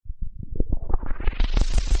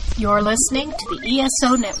You're listening to the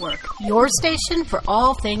ESO Network, your station for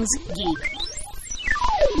all things geek.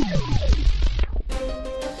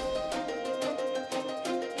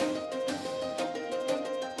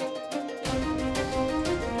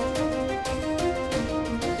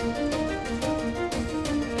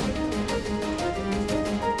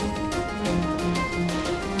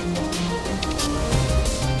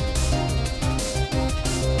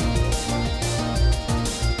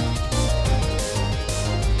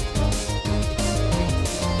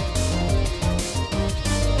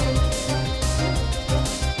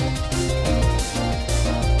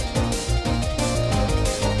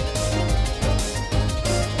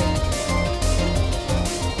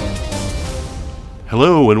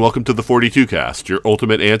 Hello and welcome to the 42 Cast, your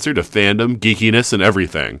ultimate answer to fandom, geekiness, and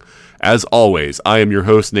everything. As always, I am your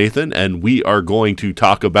host Nathan, and we are going to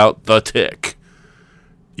talk about The Tick.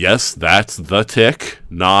 Yes, that's The Tick,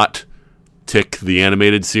 not Tick the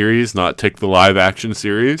animated series, not Tick the live action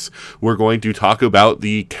series. We're going to talk about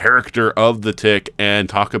the character of The Tick and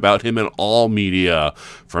talk about him in all media,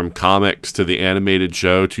 from comics to the animated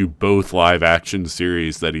show to both live action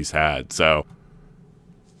series that he's had. So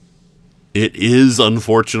it is,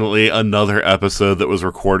 unfortunately, another episode that was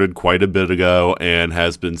recorded quite a bit ago and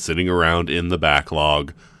has been sitting around in the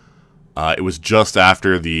backlog. It was just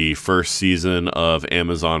after the first season of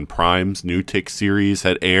Amazon Prime's new Tick series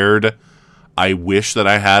had aired. I wish that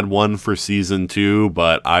I had one for Season 2,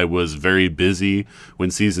 but I was very busy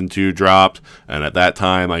when Season 2 dropped, and at that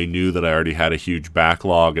time I knew that I already had a huge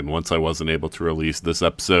backlog, and once I wasn't able to release this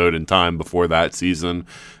episode in time before that season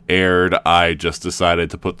aired, I just decided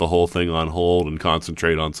to put the whole thing on hold and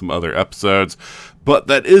concentrate on some other episodes. But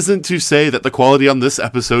that isn't to say that the quality on this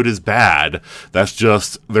episode is bad. That's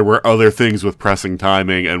just, there were other things with pressing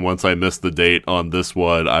timing, and once I missed the date on this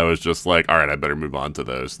one, I was just like, alright, I better move on to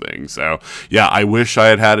those things. So, yeah, I wish I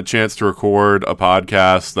had had a chance to record a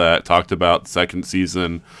podcast that talked about the second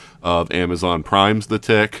season of Amazon Prime's The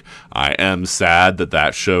Tick. I am sad that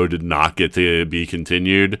that show did not get to be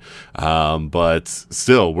continued, but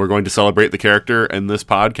still, we're going to celebrate the character in this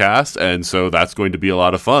podcast, and so that's going to be a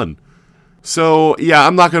lot of fun. So, yeah,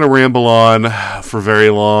 I'm not going to ramble on for very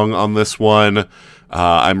long on this one.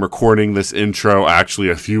 I'm recording this intro actually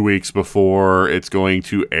a few weeks before it's going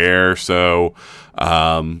to air, so,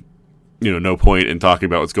 no point in talking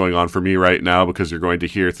about what's going on for me right now, because you're going to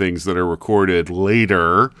hear things that are recorded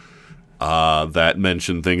later that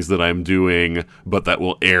mention things that I'm doing, but that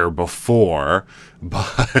will air before.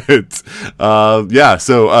 But,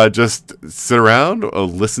 so just sit around,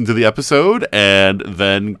 listen to the episode, and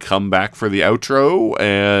then come back for the outro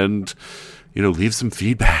and, leave some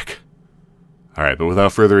feedback. All right, but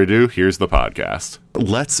without further ado, here's the podcast.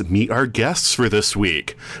 Let's meet our guests for this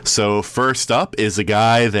week. So first up is a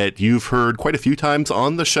guy that you've heard quite a few times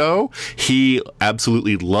on the show. He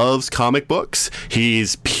absolutely loves comic books.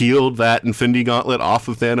 He's peeled that Infinity Gauntlet off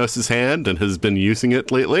of Thanos' hand and has been using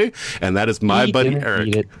it lately. And that is my buddy Eric.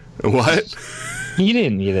 Eat it. What? You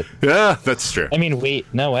didn't eat it. Yeah, that's true. I mean, wait,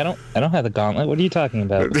 no, I don't have the gauntlet. What are you talking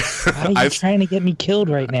about? Why are you trying to get me killed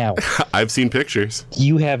right now? I've seen pictures.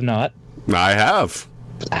 You have not. I have.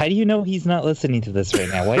 How do you know he's not listening to this right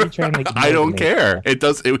now? Why are you trying to... I don't care.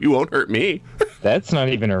 He won't hurt me. That's not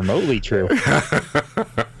even remotely true. Do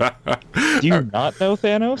you not know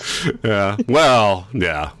Thanos? Yeah. Well,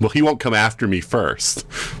 yeah. Well, he won't come after me first.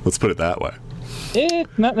 Let's put it that way.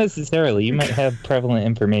 Not necessarily. You might have prevalent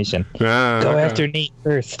information. Go after Nate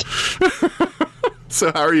first.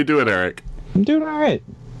 So how are you doing, Eric? I'm doing all right.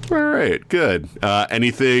 All right, good.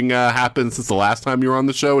 Anything happened since the last time you were on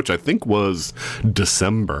the show, which I think was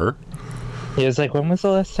December? Yeah, it was like, when was the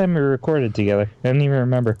last time we recorded together? I don't even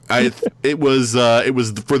remember. It was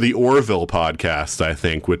for the Orville podcast, I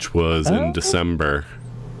think, which was in December.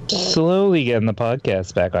 Slowly getting the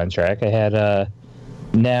podcast back on track. I had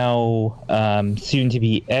now soon to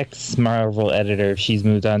be ex-Marvel editor. She's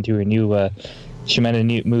moved on to her new. She might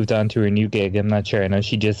have moved on to her new gig. I'm not sure. I know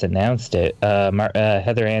she just announced it.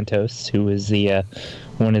 Heather Antos, who is the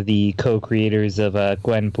one of the co-creators of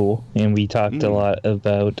Gwenpool, and we talked a lot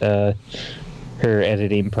about her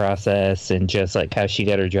editing process and just like how she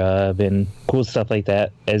got her job and cool stuff like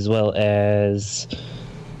that, as well as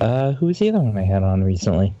who was the other one I had on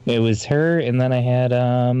recently? It was her, and then I had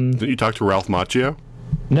Did you talk to Ralph Macchio?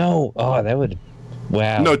 No. Oh, that would.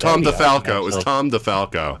 Wow. No, Tom DeFalco. It was Tom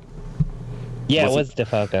DeFalco. Yeah, it was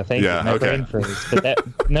DeFalco. Thank you. My brain froze. But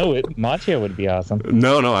Macchio would be awesome.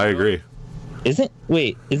 No, I agree. Isn't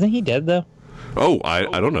he dead though? Oh, I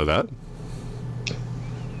don't know that.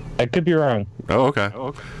 I could be wrong. Oh, okay.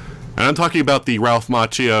 And I'm talking about the Ralph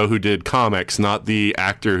Macchio who did comics, not the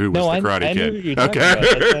actor who was the Karate I Kid. Knew who you're talking about.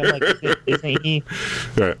 That's why I'm like, isn't he?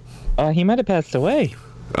 Right. He might have passed away.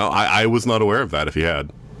 Oh, I was not aware of that. If he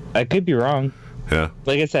had, I could be wrong. Yeah.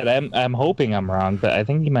 Like I said, I'm hoping I'm wrong, but I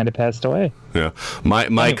think he might have passed away. Yeah.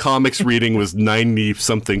 My comics reading was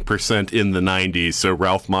 90-something% in the 90s, so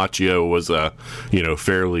Ralph Macchio was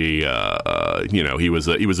fairly he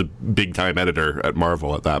was a big time editor at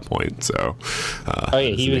Marvel at that point. So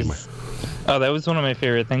he was. Oh, that was one of my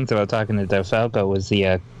favorite things about talking to DeFalco was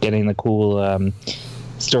the getting the cool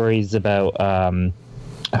stories about.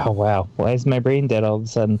 Oh wow! Why is my brain dead all of a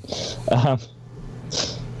sudden?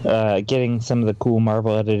 Getting some of the cool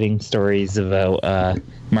Marvel editing stories about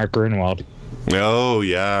Mark Grunwald. Oh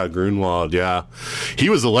yeah, Grunwald. Yeah, he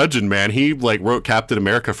was a legend, man. He wrote Captain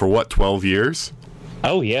America for what, 12 years?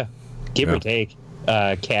 Oh yeah, give or take.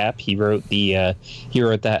 Cap. He wrote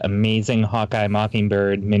that amazing Hawkeye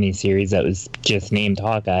Mockingbird miniseries that was just named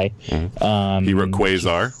Hawkeye. Mm-hmm. He wrote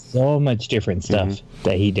Quasar. So much different stuff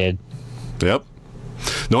that he did. Yep.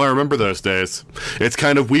 No, I remember those days. It's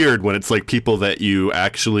kind of weird when it's like people that you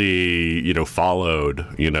actually, followed,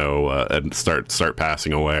 and start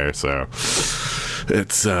passing away. So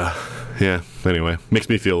it's, anyway, makes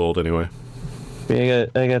me feel old anyway.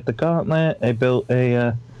 I got the Gauntlet. I built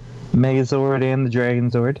a Megazord and the Dragon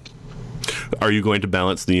Zord. Are you going to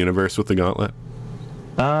balance the universe with the Gauntlet?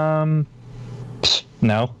 No.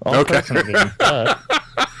 Okay.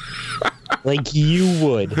 Like you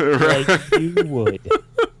would. Like you would.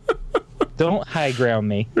 Don't high ground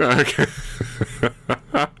me. Okay.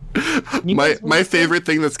 My favorite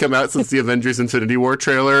thing that's come out since the Avengers Infinity War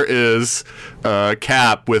trailer is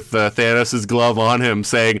Cap with Thanos' glove on him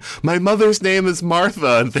saying, "My mother's name is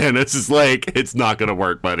Martha," and Thanos is like, "It's not gonna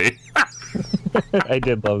work, buddy." I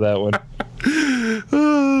did love that one.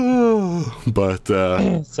 But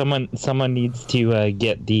someone needs to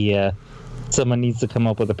get the someone needs to come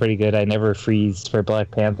up with a pretty good I never freeze for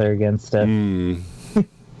Black Panther against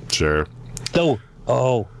Sure.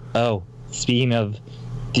 Speaking of,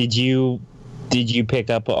 did you pick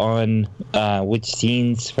up on which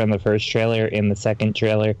scenes from the first trailer and the second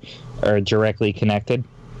trailer are directly connected?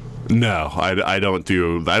 No, I don't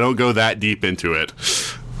go that deep into it.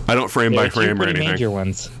 I don't frame by frame or anything. Major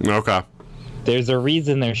ones. Okay. There's a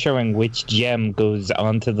reason they're showing which gem goes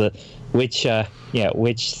onto the which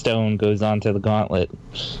stone goes onto the gauntlet.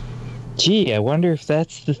 Gee, I wonder if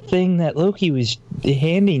that's the thing that Loki was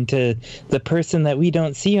handing to the person that we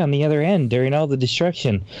don't see on the other end during all the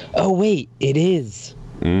destruction. Oh wait, it is.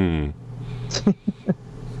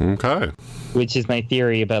 Okay. Which is my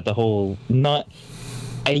theory about the whole I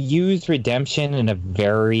use redemption in a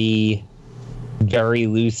very, very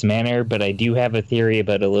loose manner, but I do have a theory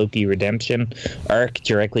about a Loki redemption arc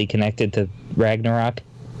directly connected to Ragnarok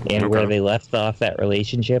and where they left off that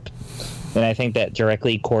relationship. And I think that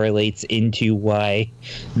directly correlates into why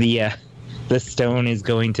the stone is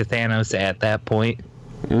going to Thanos at that point.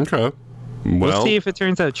 Okay. We'll see if it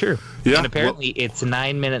turns out true. Yeah. And apparently it's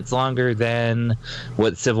 9 minutes longer than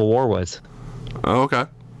what Civil War was. Oh, okay.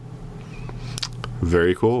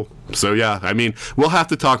 Very cool. So yeah, I mean, we'll have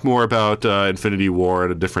to talk more about Infinity War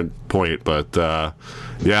at a different point, but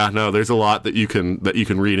there's a lot that you can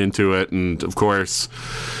read into it, and of course,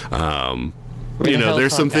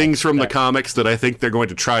 there's some things from the comics that I think they're going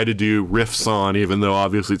to try to do riffs on, even though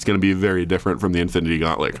obviously it's going to be very different from the Infinity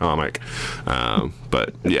Gauntlet comic.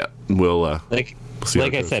 But yeah, we'll see.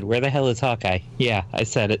 Like I said, where the hell is Hawkeye? Yeah, I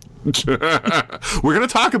said it. We're going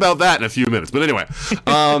to talk about that in a few minutes. But anyway,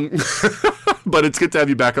 but it's good to have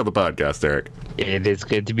you back on the podcast, Eric. It is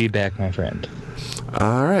good to be back, my friend.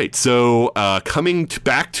 All right, so coming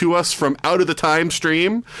back to us from out of the time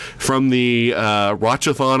stream, from the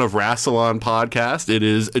Watchathon of Rassilon podcast, it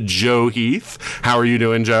is Joe Heath. How are you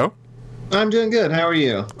doing, Joe? I'm doing good. How are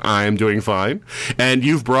you? I'm doing fine. And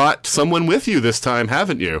you've brought someone with you this time,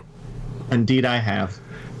 haven't you? Indeed, I have.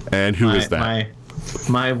 And who is that?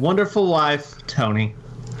 My wonderful wife, Tony.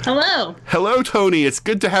 Hello. Hello, Tony. It's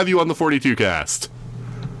good to have you on the 42 cast.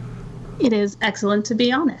 It is excellent to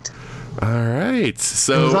be on it. All right.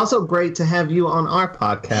 So it was also great to have you on our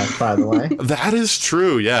podcast, by the way. That is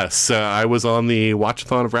true, yes. I was on the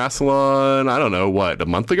Watchathon of Rassilon, I don't know, a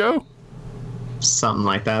month ago? Something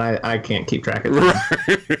like that. I can't keep track of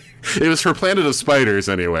that. It was for Planet of Spiders,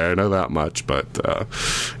 anyway. I know that much, but I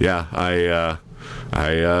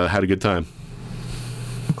had a good time.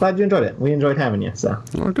 I'm glad you enjoyed it. We enjoyed having you. So.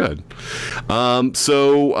 Oh, good.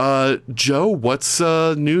 So, Joe, what's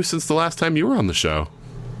new since the last time you were on the show?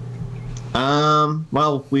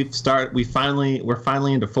 Well, we're finally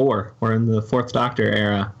into 4. We're in the 4th Doctor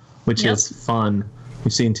era, which is fun.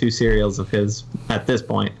 We've seen 2 serials of his at this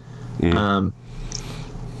point. I'm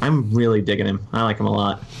really digging him. I like him a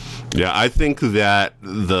lot. Yeah, I think that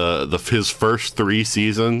his first 3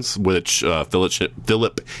 seasons, which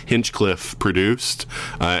Philip Hinchcliffe produced,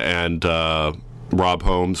 and Rob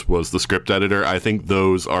Holmes was the script editor, I think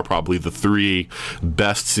those are probably the 3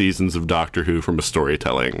 best seasons of Doctor Who from a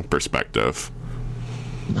storytelling perspective.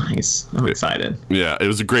 Nice. I'm excited. Yeah, it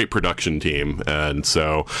was a great production team. And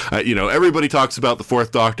so, everybody talks about the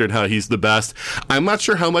 4th Doctor and how he's the best. I'm not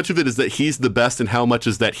sure how much of it is that he's the best and how much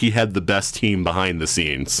is that he had the best team behind the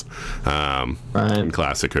scenes in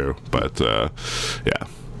Classic Who. But, yeah.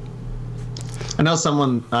 I know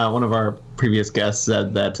one of our previous guests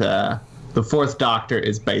said that the 4th Doctor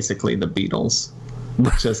is basically the Beatles.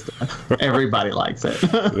 Just everybody likes it.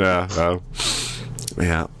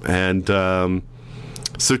 Yeah. And,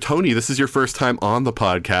 so, Tony, this is your first time on the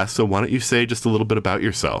podcast, so why don't you say just a little bit about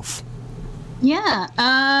yourself? Yeah,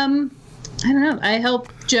 I don't know. I help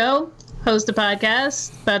Joe host a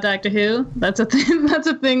podcast about Doctor Who. That's a thing.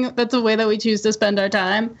 That's a way that we choose to spend our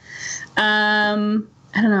time. I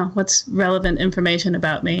don't know. What's relevant information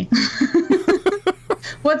about me?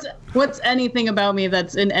 What's anything about me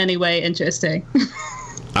that's in any way interesting?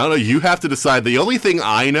 I don't know. You have to decide. The only thing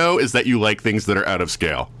I know is that you like things that are out of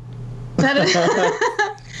scale.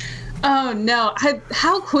 Oh no,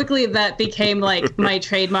 how quickly that became like my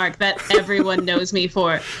trademark that everyone knows me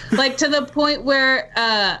for, like to the point where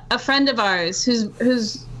a friend of ours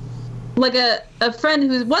who's like a friend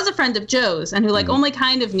who was a friend of Joe's and who like only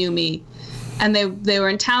kind of knew me, and they were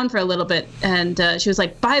in town for a little bit, and she was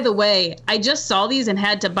like, by the way, I just saw these and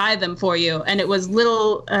had to buy them for you, and it was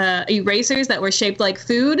little erasers that were shaped like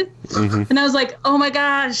food, and I was like, oh my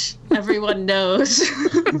gosh, everyone knows.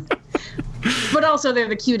 But also, they're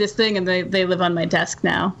the cutest thing, and they live on my desk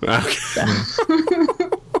now. Okay. So.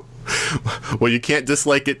 Well, you can't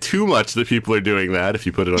dislike it too much that people are doing that if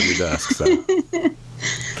you put it on your desk. So.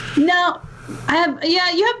 No, you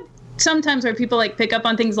have sometimes where people like pick up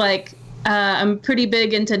on things like I'm pretty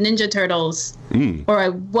big into Ninja Turtles, or I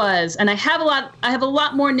was, and I have a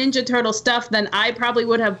lot more Ninja Turtle stuff than I probably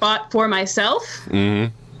would have bought for myself,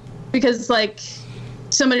 because like.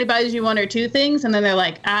 Somebody buys you 1 or 2 things, and then they're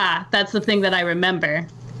like, that's the thing that I remember.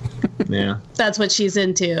 Yeah. That's what she's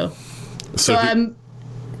into. So I'm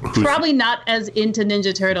probably not as into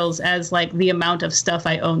Ninja Turtles as, like, the amount of stuff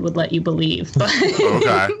I own would let you believe. But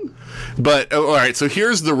okay. But, all right, so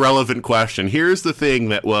here's the relevant question. Here's the thing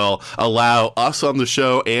that will allow us on the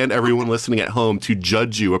show and everyone listening at home to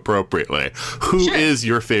judge you appropriately. Who is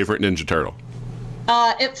your favorite Ninja Turtle?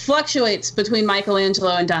 It fluctuates between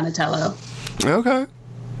Michelangelo and Donatello. Okay.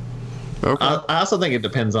 I also think it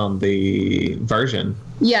depends on the version.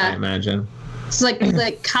 Yeah. I imagine. It's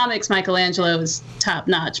like comics, Michelangelo is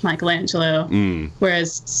top-notch Michelangelo,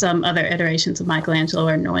 whereas some other iterations of Michelangelo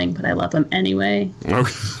are annoying, but I love them anyway.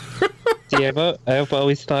 Okay. See, I've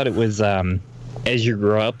always thought it was, as you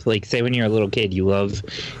grow up, like, say when you're a little kid, you love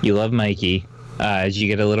Mikey. As you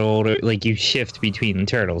get a little older, like, you shift between the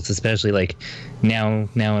turtles, especially, like, now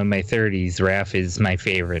in my 30s, Raph is my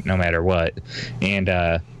favorite no matter what.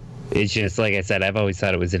 And, it's just, like I said, I've always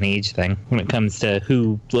thought it was an age thing when it comes to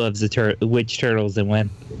who loves which turtles and when.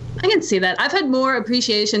 I can see that. I've had more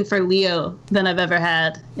appreciation for Leo than I've ever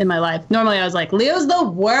had in my life. Normally I was like, Leo's the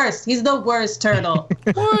worst. He's the worst turtle.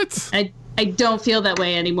 What? I don't feel that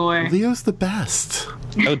way anymore. Leo's the best.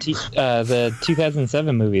 Oh, the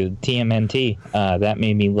 2007 movie, TMNT, that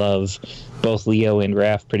made me love both Leo and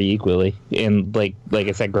Raph pretty equally. And like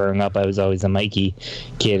I said, growing up, I was always a Mikey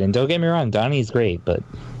kid. And don't get me wrong, Donnie's great, but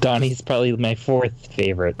Donnie's probably my 4th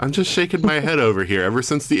favorite. I'm just shaking my head over here. Ever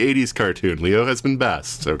since the 80s cartoon, Leo has been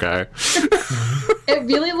best, okay? It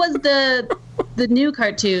really was the new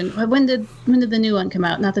cartoon. When did the new one come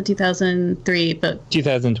out? Not the 2003, but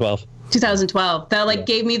 2012. 2012. That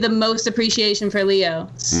gave me the most appreciation for Leo.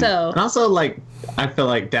 So and also I feel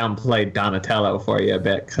like downplayed Donatello for you a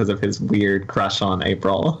bit because of his weird crush on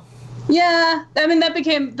April. Yeah, I mean that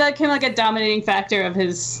became like a dominating factor of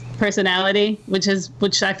his personality, which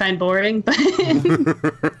I find boring. But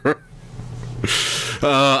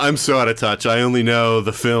I'm so out of touch. I only know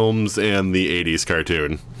the films and the 80s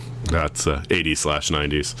cartoon. That's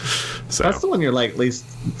 80s/90s. So that's the one you're least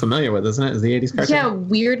familiar with, isn't it? Is the 80s cartoon? Yeah,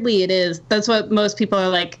 weirdly it is. That's what most people are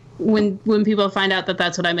like when people find out that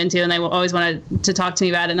that's what I'm into, and they will always want to talk to me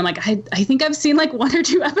about it. And I'm like, I think I've seen 1 or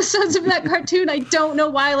 2 episodes of that cartoon. I don't know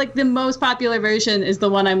why. The most popular version is the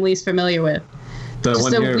one I'm least familiar with.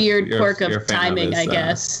 Just a weird quirk of timing, I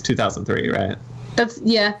guess. 2003, right?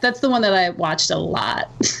 That's the one that I watched a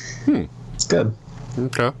lot. It's good.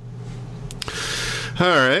 Okay. All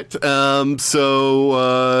right.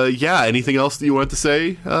 Yeah. Anything else that you wanted to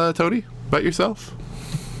say, Tony, about yourself?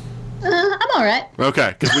 I'm all right.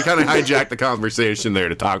 Okay, because we kind of hijacked the conversation there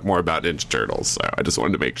to talk more about Ninja Turtles, so I just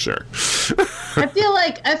wanted to make sure. I feel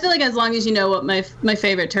like as long as you know what my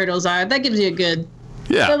favorite turtles are, that gives you a good.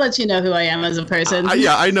 Yeah. That lets you know who I am as a person.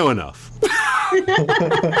 Yeah, I know enough.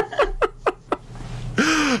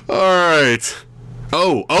 All right.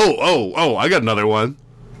 Oh! I got another one.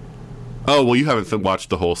 Oh well, you haven't watched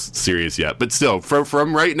the whole series yet, but still,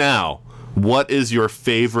 from right now, what is your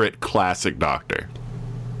favorite classic Doctor?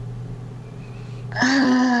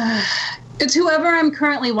 It's whoever I'm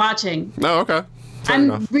currently watching. Oh, okay. Fair I'm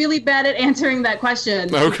enough. really bad at answering that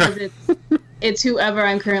question. Okay. Because it's whoever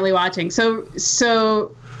I'm currently watching.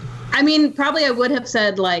 So, I mean, probably I would have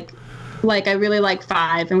said like I really like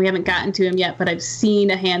 5, and we haven't gotten to him yet, but I've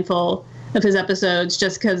seen a handful of his episodes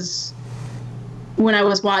just because when I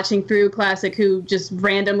was watching through Classic Who just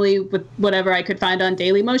randomly with whatever I could find on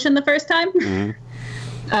Dailymotion the first time. Mm-hmm.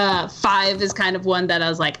 5 is kind of one that I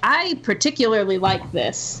was like, I particularly like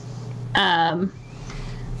this. But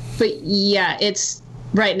yeah, it's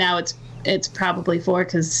right now it's probably 4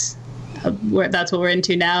 because that's what we're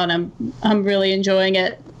into now, and I'm really enjoying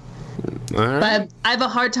it. All right. But I have a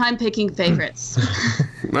hard time picking favorites.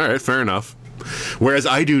 All right, fair enough. Whereas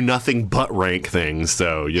I do nothing but rank things,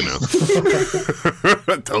 so, you know.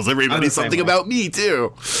 It tells everybody something about me,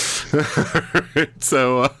 too.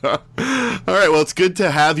 So, all right, well, it's good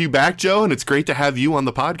to have you back, Joe, and it's great to have you on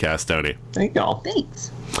the podcast, Tony. Thank y'all.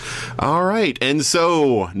 Thanks. All right, and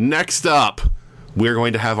so, next up, we're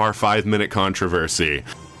going to have our 5-minute controversy.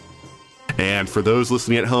 And for those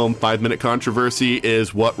listening at home, 5-minute controversy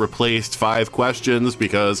is what replaced 5 questions,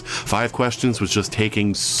 because 5 questions was just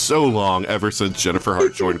taking so long ever since Jennifer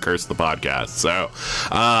Hartshorn cursed the podcast. So,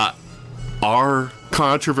 our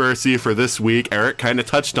controversy for this week, Eric kind of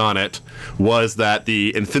touched on it, was that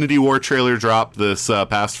the Infinity War trailer dropped this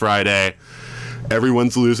past Friday.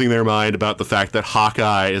 Everyone's losing their mind about the fact that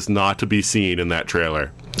Hawkeye is not to be seen in that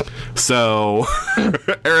trailer. So,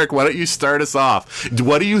 Eric, why don't you start us off?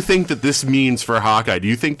 What do you think that this means for Hawkeye? Do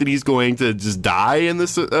you think that he's going to just die in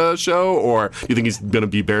this show, or do you think he's going to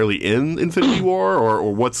be barely in Infinity War,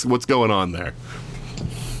 or what's going on there?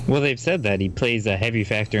 Well, they've said that he plays a heavy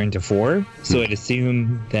factor into 4, so I'd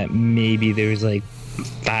assume that maybe there's like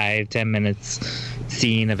 5-10 minutes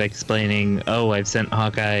scene of explaining, oh, I've sent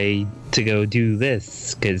Hawkeye to go do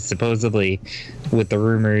this, because supposedly with the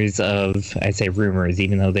rumors of, I say rumors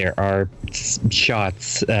even though there are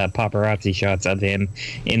shots, paparazzi shots of him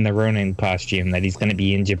in the Ronin costume, that he's going to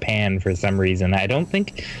be in Japan for some reason. I don't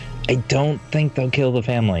think they'll kill the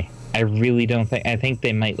family. I really don't think. I think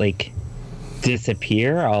they might like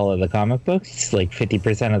disappear all of the comic books, like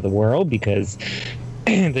 50% of the world, because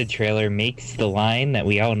the trailer makes the line that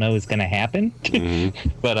we all know is going to happen. Mm-hmm.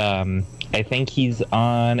 But I think he's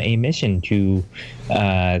on a mission to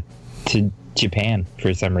Japan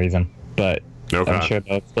for some reason. But okay. I'm sure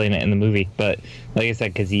they'll explain it in the movie. But like I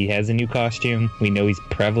said, because he has a new costume, we know he's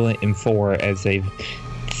prevalent in 4, as they've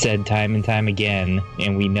said time and time again,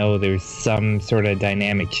 and we know there's some sort of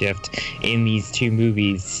dynamic shift in these 2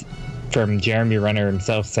 movies from Jeremy Renner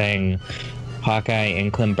himself saying Hawkeye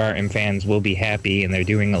and Clint Barton fans will be happy, and they're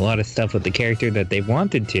doing a lot of stuff with the character that they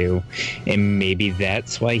wanted to, and maybe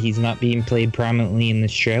that's why he's not being played prominently in the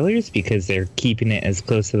trailers, because they're keeping it as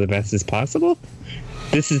close to the vest as possible.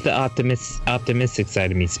 This is the optimistic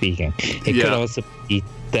side of me speaking. It could also be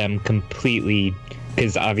them completely,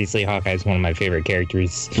 because obviously Hawkeye is one of my favorite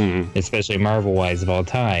characters, especially Marvel-wise, of all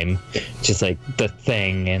time, just like The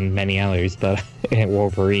Thing and many others, but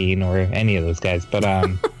Wolverine or any of those guys. But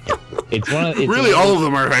it's all of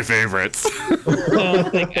them are my favorites. Well,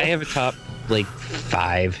 like, I have a top like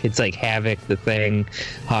 5. It's like Havoc, The Thing,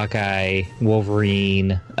 Hawkeye,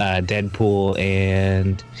 Wolverine, Deadpool,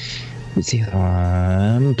 and what's the other one?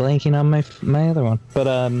 I'm blanking on my other one. But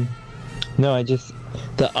no,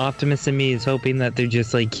 the optimist in me is hoping that they're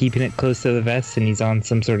just like keeping it close to the vest, and he's on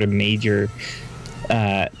some sort of major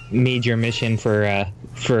mission for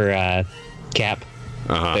Cap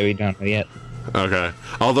that we don't know yet. Okay.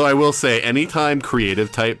 Although I will say, anytime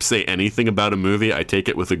creative types say anything about a movie, I take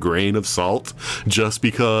it with a grain of salt, just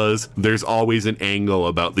because there's always an angle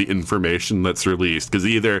about the information that's released. Because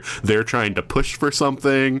either they're trying to push for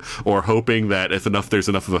something, or hoping that there's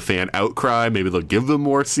enough of a fan outcry, maybe they'll give them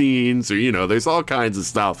more scenes, or, there's all kinds of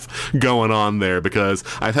stuff going on there. Because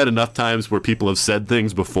I've had enough times where people have said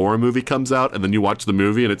things before a movie comes out, and then you watch the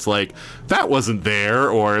movie and it's like, that wasn't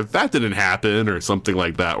there, or that didn't happen, or something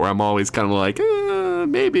like that, where I'm always kind of like,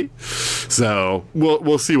 maybe. So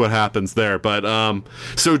we'll see what happens there. But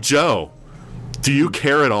so Joe, Do you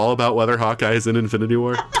care at all about whether Hawkeye is in Infinity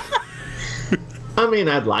War? I mean,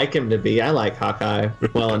 I'd like him to be. I like Hawkeye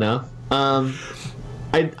well enough.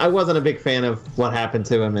 I wasn't a big fan of what happened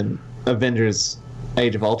to him in Avengers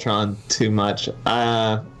Age of Ultron too much.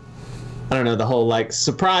 I don't know, the whole, like,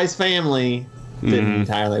 surprise family didn't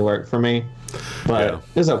entirely work for me. But it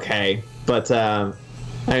was okay. But, I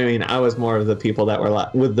mean, I was more of the people that were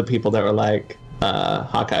like,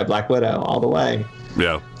 Hawkeye, Black Widow all the way.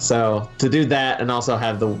 Yeah. So to do that and also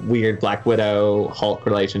have the weird Black Widow Hulk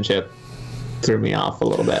relationship threw me off a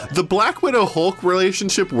little bit. The Black Widow Hulk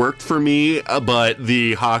relationship worked for me, but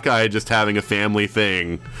the Hawkeye just having a family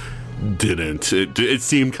thing didn't. It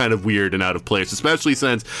seemed kind of weird and out of place, especially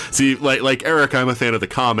since, like Eric, I'm a fan of the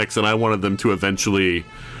comics, and I wanted them to eventually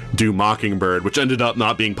do Mockingbird, which ended up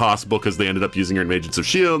not being possible because they ended up using her in Agents of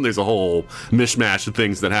S.H.I.E.L.D., and there's a whole mishmash of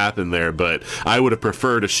things that happened there, but I would have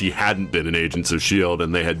preferred if she hadn't been in Agents of S.H.I.E.L.D.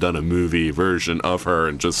 and they had done a movie version of her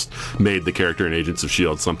and just made the character in Agents of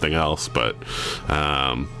S.H.I.E.L.D. something else, but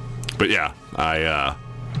yeah, I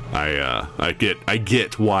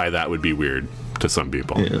get why that would be weird to some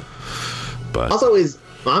people. Yeah. But also,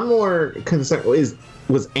 I'm more concerned, was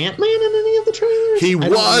Ant-Man in any of the trailers?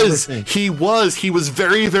 He was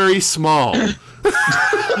very, very small.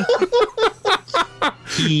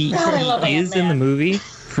 He is in the movie.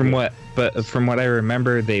 From what I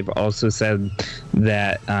remember, they've also said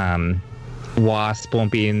that Wasp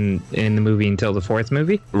won't be in the movie until the fourth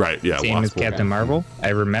movie. Right, yeah. Same as Captain Marvel. I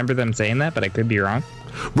remember them saying that, but I could be wrong.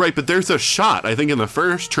 Right, but there's a shot, I think, in the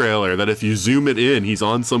first trailer that if you zoom it in, he's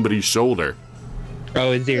on somebody's shoulder.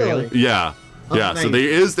 Oh, is he really? Yeah. Yeah, nice. So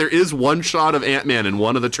there is one shot of Ant-Man in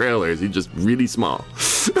one of the trailers. He's just really small.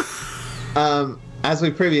 As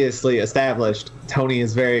we previously established, Tony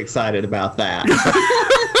is very excited about that.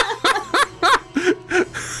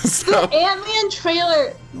 The Ant-Man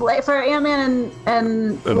trailer for Ant-Man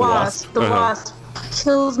and Wasp, Wasp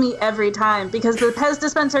kills me every time because the Pez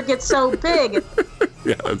dispenser gets so big.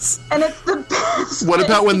 Yes. And it's the best. What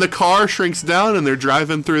about when the car shrinks down and they're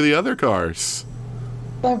driving through the other cars?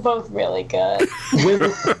 They're both really good.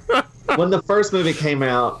 When the first movie came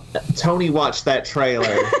out, Tony watched that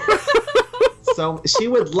trailer. So she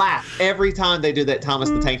would laugh every time they do that Thomas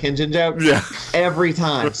the Tank Engine joke. Yeah. Every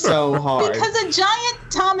time. So hard. Because a giant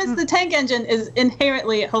Thomas the Tank Engine is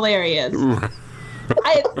inherently hilarious.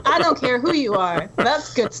 I don't care who you are.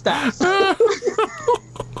 That's good stuff.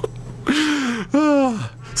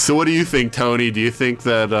 So what do you think, Tony? Do you think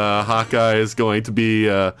that Hawkeye is going to be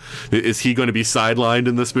is he going to be sidelined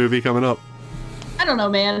in this movie coming up? I don't know,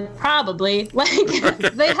 man. Probably. Like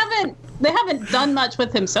they haven't done much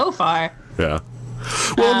with him so far. Yeah.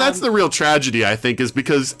 Well, that's the real tragedy, I think, is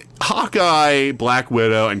because Hawkeye, Black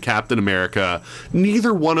Widow, and Captain America,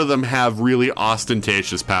 neither one of them have really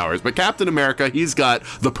ostentatious powers. But Captain America, he's got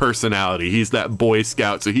the personality. He's that Boy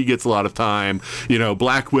Scout, so he gets a lot of time. You know,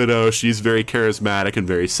 Black Widow, she's very charismatic and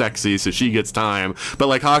very sexy, so she gets time. But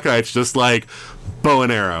like Hawkeye, it's just like bow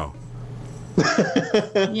and arrow.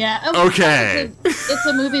 Yeah. Okay. It's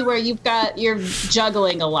a movie where you're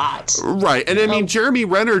juggling a lot. Right. And I mean, Jeremy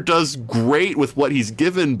Renner does great with what he's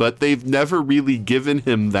given, but they've never really given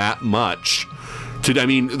him that much. I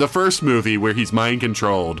mean, the first movie where he's mind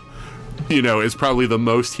controlled, you know, is probably the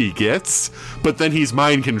most he gets, but then he's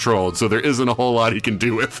mind controlled, so there isn't a whole lot he can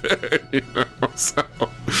do with it. You know? So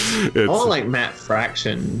I want like Matt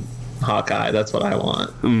Fraction Hawkeye. That's what I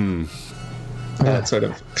want. That sort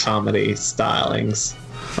of comedy stylings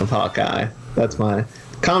of Hawkeye.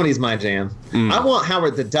 Comedy's my jam. I want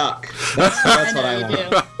Howard the Duck. That's what I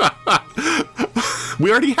want. We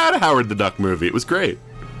already had a Howard the Duck movie. It was great.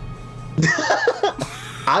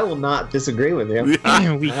 I will not disagree with you. We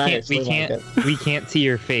can't see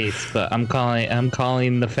your face, but I'm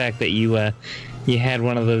calling the fact that you had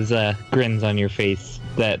one of those grins on your face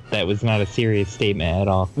that was not a serious statement at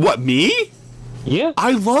all. What, me? Yeah.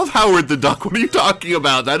 I love Howard the Duck. What are you talking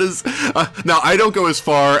about? That is... now, I don't go as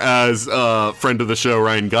far as friend of the show,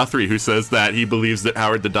 Ryan Guthrie, who says that he believes that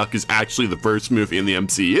Howard the Duck is actually the first movie in the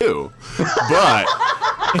MCU. But...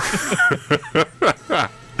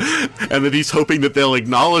 and that he's hoping that they'll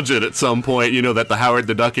acknowledge it at some point, you know, that the Howard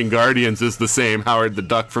the Duck in Guardians is the same Howard the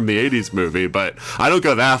Duck from the 80s movie. But I don't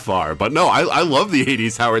go that far. But no, I love the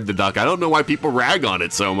 80s Howard the Duck. I don't know why people rag on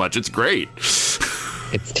it so much. It's great.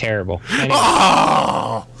 It's terrible. Anyway.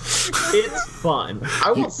 Oh! It's fun.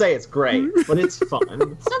 I won't say it's great, but it's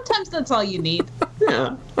fun. Sometimes that's all you need.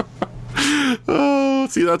 Yeah. Oh,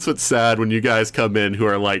 see, that's what's sad when you guys come in who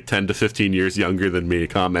are like 10 to 15 years younger than me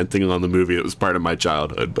commenting on the movie that was part of my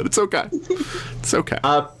childhood, but it's okay. It's okay.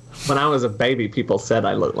 When I was a baby, people said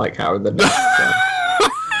I looked like Howard the Duck. So.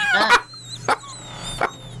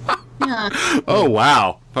 Oh,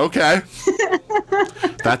 wow. Okay.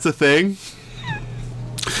 That's a thing?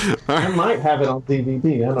 I might have it on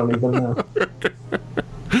DVD. I don't even know.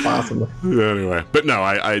 Possibly. Anyway, but no,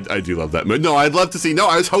 I do love that movie. No, I'd love to see. No,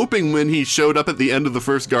 I was hoping when he showed up at the end of the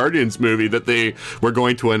first Guardians movie that they were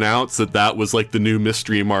going to announce that was like the new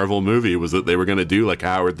mystery Marvel movie, was that they were going to do like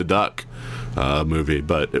Howard the Duck movie,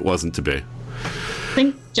 but it wasn't to be. I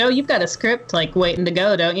think, Joe, you've got a script like waiting to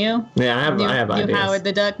go, don't you? Yeah, I have ideas. Howard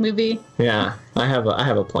the Duck movie. Yeah, I have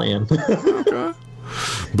a plan. Okay.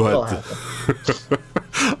 But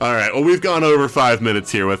all right, well, we've gone over 5 minutes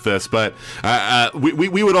here with this, but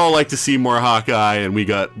we would all like to see more Hawkeye, and we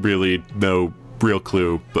got really no real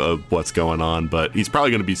clue of what's going on, but he's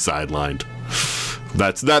probably going to be sidelined.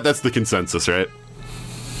 That's the consensus, right?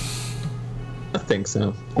 I think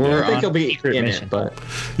so. Or I think he'll be in it, but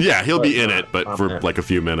yeah, he'll be in it, but for like a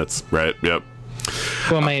few minutes, right? Yep.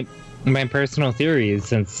 Well, my personal theory is,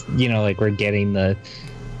 since like we're getting the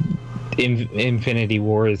Infinity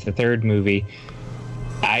War is the third movie,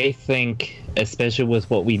 I think, especially with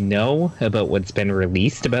what we know about what's been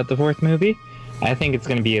released about the fourth movie, I think it's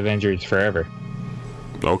going to be Avengers Forever.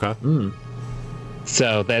 Okay.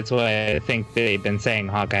 So that's why I think they've been saying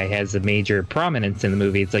Hawkeye has a major prominence in the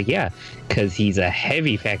movie. It's like, yeah, because he's a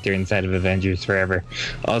heavy factor inside of Avengers Forever.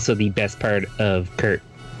 Also, the best part of Kurt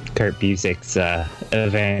Busiek's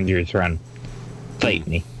Avengers run. Fight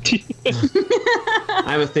me.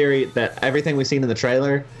 I have a theory that everything we've seen in the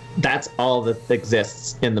trailer, that's all that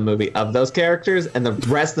exists in the movie of those characters, and the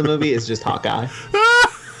rest of the movie is just Hawkeye.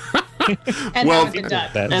 And Howard the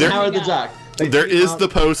Duck. And Howard the Duck. There is the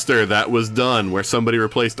poster that was done where somebody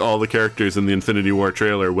replaced all the characters in the Infinity War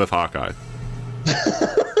trailer with Hawkeye.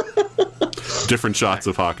 Different shots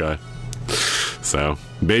of Hawkeye. So,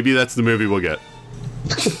 maybe that's the movie we'll get.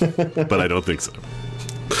 But I don't think so.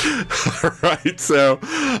 Alright, so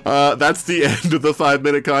that's the end of the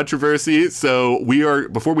 5-minute controversy. So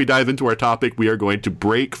before we dive into our topic, we are going to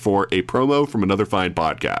break for a promo from another fine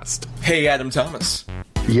podcast. Hey, Adam Thomas.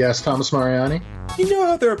 Yes, Thomas Mariani? You know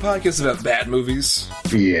how there are podcasts about bad movies?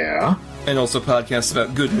 Yeah. And also podcasts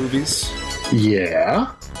about good movies?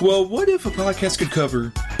 Yeah. Well, what if a podcast could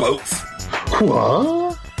cover both?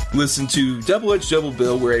 What? Listen to Double Edged Double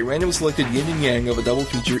Bill, where a random selected yin and yang of a double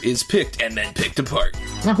feature is picked and then picked apart.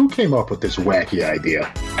 Now, who came up with this wacky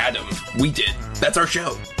idea? Adam, we did. That's our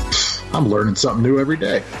show. I'm learning something new every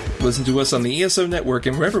day. Listen to us on the ESO Network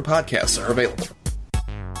and wherever podcasts are available.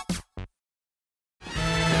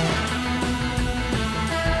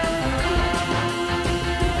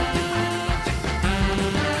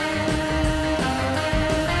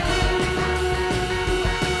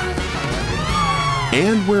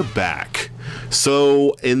 And we're back.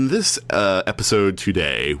 So, in this episode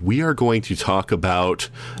today, we are going to talk about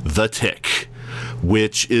The Tick,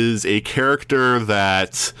 which is a character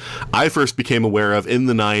that I first became aware of in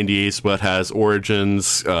the 90s, but has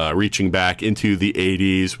origins reaching back into the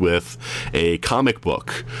 80s with a comic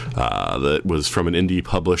book that was from an indie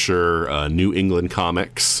publisher, New England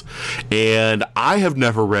Comics. And I have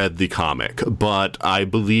never read the comic, but I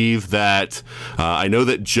believe that I know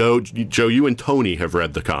that Joe, you and Tony have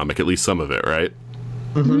read the comic, at least some of it, right?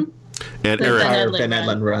 Mm-hmm. And The Eric, Ben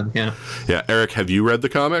Edlund run, yeah. Yeah, Eric, have you read the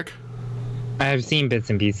comic? I've seen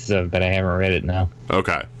bits and pieces of it, but I haven't read it now.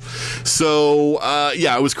 Okay. So,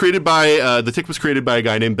 it was created by, The Tick was created by a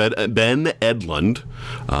guy named Ben Edlund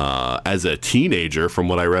as a teenager, from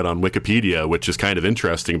what I read on Wikipedia, which is kind of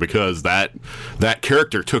interesting because that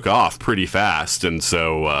character took off pretty fast, and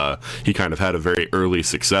so he kind of had a very early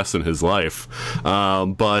success in his life.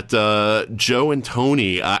 But Joe and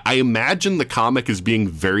Tony, I imagine the comic is being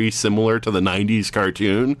very similar to the 90s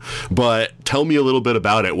cartoon, but tell me a little bit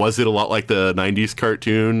about it. Was it a lot like the 90s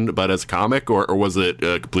cartoon, but as a comic, or was it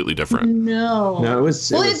completely different? No, it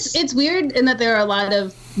was. It's weird in that there are a lot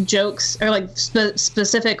of jokes or like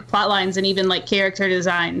specific plot lines and even like character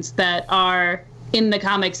designs that are in the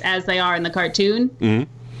comics as they are in the cartoon.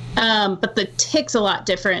 Mm-hmm. But the Tick's a lot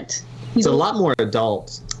different. He's a lot more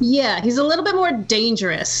adult. Yeah, he's a little bit more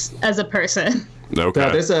dangerous as a person. Okay.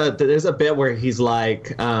 No, there's a bit where he's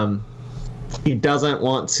like, he doesn't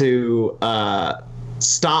want to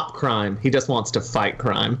stop crime. He just wants to fight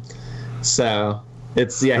crime. So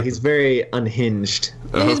he's very unhinged.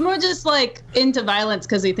 He's more just like into violence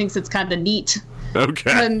because he thinks it's kind of neat.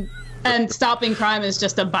 Okay. And stopping crime is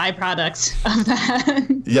just a byproduct of that.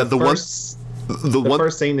 Yeah, the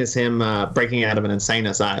first scene is him breaking out of an insane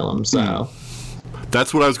asylum. So.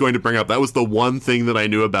 That's what I was going to bring up. That was the one thing that I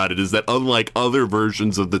knew about it, is that unlike other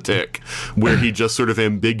versions of The Tick, where he just sort of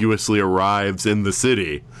ambiguously arrives in the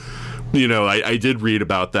city, I did read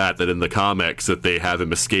about that in the comics that they have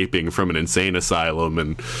him escaping from an insane asylum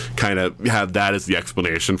and kind of have that as the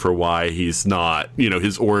explanation for why he's not,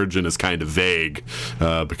 his origin is kind of vague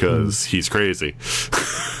because he's crazy.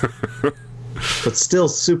 But still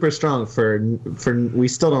super strong for we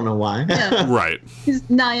still don't know why. Yeah. Right. He's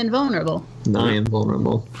nigh invulnerable. Nigh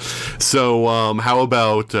invulnerable. So how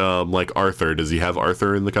about like Arthur? Does he have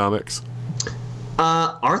Arthur in the comics?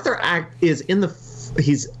 Arthur is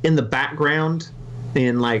he's in the background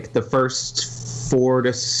in like the first 4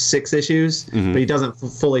 to 6 issues, but he doesn't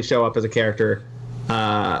fully show up as a character.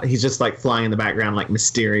 He's just like flying in the background like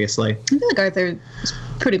mysteriously. I feel like Arthur is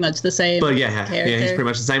pretty much the same. But character. yeah, he's pretty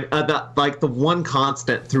much the same. The one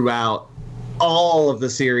constant throughout all of the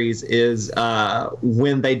series is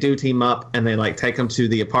when they do team up and they like take him to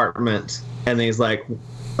the apartment, and he's like,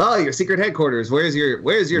 "Oh, your secret headquarters. Where's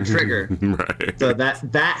your trigger?" Right. So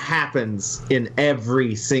that happens in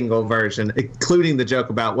every single version, including the joke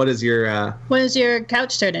about what does your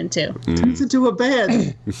couch turn into? turns into a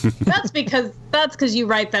bed. That's because you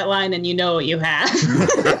write that line and you know what you have.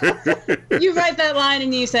 You write that line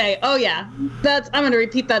and you say, "Oh yeah, I'm going to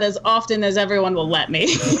repeat that as often as everyone will let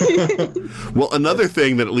me." Well, another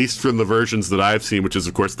thing that, at least from the versions that I've seen, which is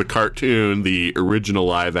of course the cartoon, the original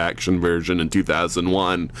live action version in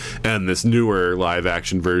 2001, and this newer live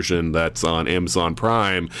action version that's on Amazon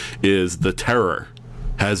Prime, is the Terror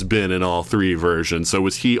has been in all 3 versions. So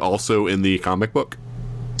was he also in the comic book?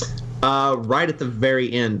 Right at the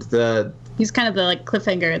very end, He's kind of the like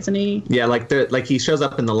cliffhanger, isn't he? yeah, like he shows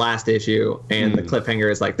up in the last issue, and the cliffhanger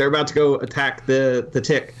is like they're about to go attack the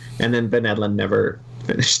Tick, and then Ben Edlund never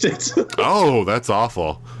finished it. Oh, that's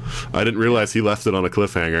awful. I didn't realize he left it on a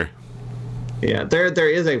cliffhanger. Yeah, there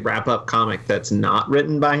is a wrap-up comic that's not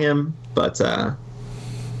written by him, but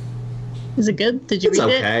Is it good? Did you it's read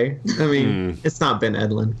it? okay. I mean, it's not Ben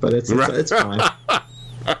Edlund, but it's fine.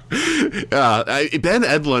 Ben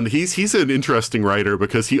Edlund, he's an interesting writer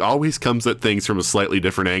because he always comes at things from a slightly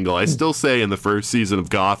different angle. I still say in the first season of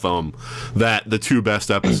Gotham that the 2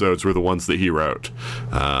 best episodes were the ones that he wrote,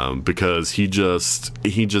 because he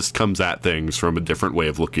just comes at things from a different way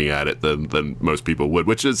of looking at it than most people would,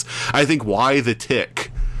 which is, I think, why the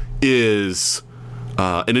Tick is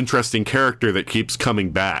an interesting character that keeps coming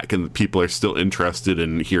back and people are still interested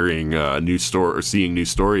in hearing new story or seeing new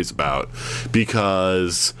stories about,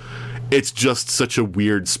 because it's just such a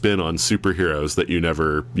weird spin on superheroes that you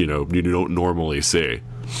don't normally see.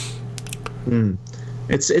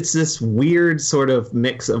 It's this weird sort of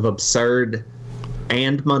mix of absurd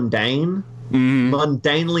and mundane.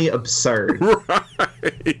 Mundanely absurd.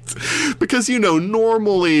 Right. Because,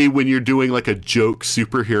 normally when you're doing like a joke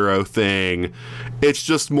superhero thing, it's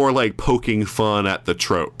just more like poking fun at the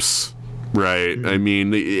tropes. Right. I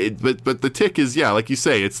mean, but the Tick is, like you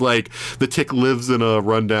say, it's like the Tick lives in a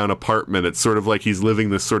rundown apartment. It's sort of like he's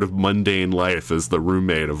living this sort of mundane life as the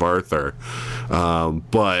roommate of Arthur.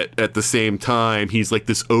 But at the same time, he's like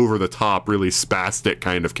this over-the-top, really spastic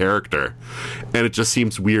kind of character. And it just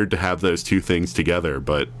seems weird to have those 2 things together,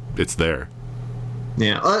 but it's there.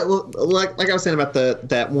 Yeah, well, like I was saying about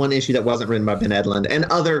that one issue that wasn't written by Ben Edlund, and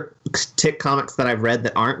other Tick comics that I've read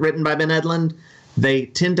that aren't written by Ben Edlund, they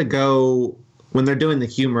tend to go, when they're doing the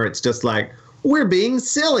humor, it's just like, we're being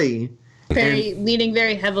silly. Leaning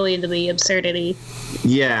very heavily into the absurdity.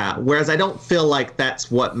 Yeah, whereas I don't feel like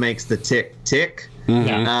that's what makes the Tick tick.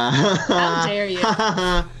 How dare you?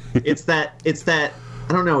 It's that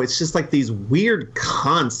I don't know, it's just like these weird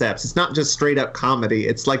concepts. It's not just straight up comedy.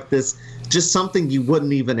 It's like this, just something you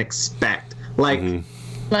wouldn't even expect. Like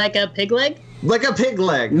a pig leg? Like a pig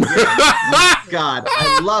leg. Yeah. God,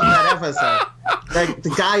 I love that episode. Like,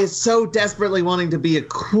 the guy is so desperately wanting to be a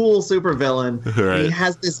cool supervillain. Right. And he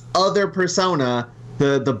has this other persona.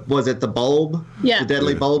 Was it the bulb? Yeah. The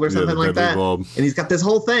deadly bulb or something like that. Bulb. And he's got this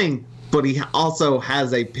whole thing, but he also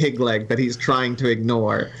has a pig leg that he's trying to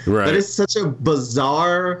ignore. Right. That is such a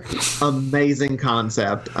bizarre, amazing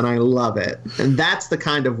concept, and I love it. And that's the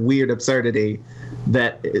kind of weird absurdity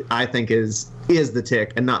that I think is the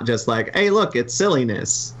Tick, and not just like, hey, look, it's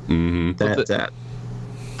silliness. The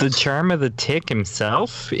charm of the Tick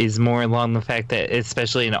himself is more along the fact that,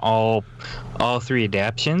 especially in all 3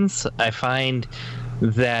 adaptions, I find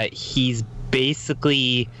that he's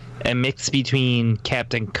basically a mix between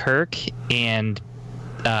Captain Kirk and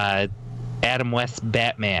Adam West's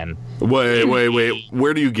Batman. Wait.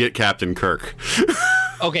 Where do you get Captain Kirk?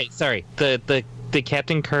 Okay, sorry. The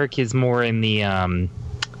Captain Kirk is more in the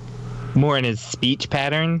more in his speech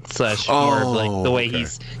pattern / more of like the way okay.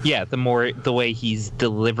 the way he's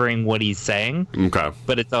delivering what he's saying. Okay.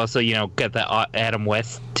 But it's also, got the Adam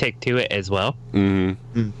West tick to it as well.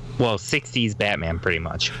 Mm-hmm. Well, 60s Batman pretty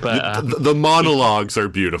much. But The monologues are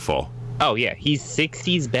beautiful. oh yeah, he's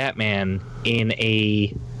 60s Batman in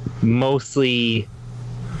a mostly,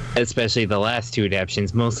 especially the last two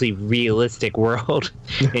adaptations, mostly realistic world,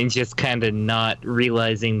 and just kind of not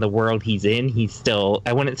realizing the world he's in. He's still,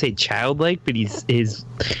 I wouldn't say childlike, but his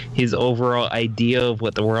overall idea of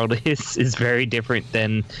what the world is very different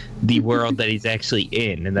than the world that he's actually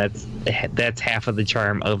in, and that's half of the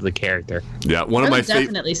charm of the character. Yeah, one of I my would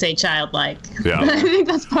definitely say childlike. Yeah. I think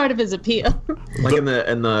that's part of his appeal. Like in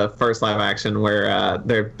the first live action where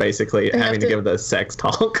they're basically having to give the sex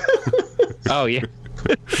talk. Oh yeah.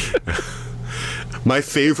 My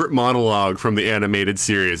favorite monologue from the animated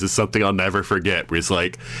series is something I'll never forget, where he's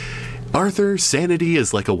like, Arthur, sanity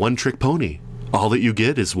is like a one-trick pony. All that you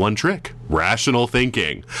get is one trick, rational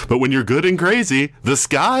thinking. But when you're good and crazy, the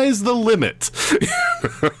sky's the limit.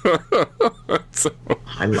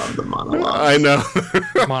 I love the monologue. I know.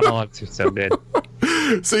 Monologues are so good.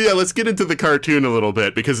 So yeah, let's get into the cartoon a little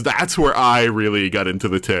bit, because that's where I really got into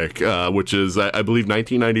the Tick, which is, I believe,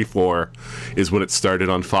 1994 is when it started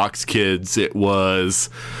on Fox Kids. It was,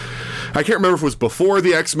 I can't remember if it was before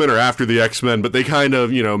the X-Men or after the X-Men, but they kind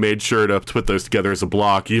of, made sure to put those together as a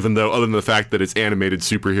block, even though, other than the fact that it's animated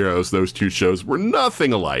superheroes, those two shows were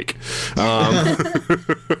nothing alike.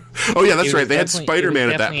 Oh yeah, that's right. They had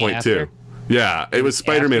Spider-Man at that point after. too. Yeah, it was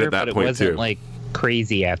Spider-Man at that point it wasn't too. like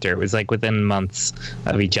crazy after. It was like within months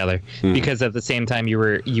of each other, because at the same time you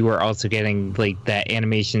were also getting like that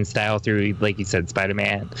animation style through, like you said,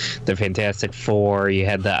 Spider-Man, the Fantastic Four. You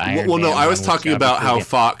had the Iron Well, Man no, I was one, talking which about how obviously-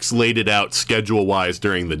 Fox laid it out schedule-wise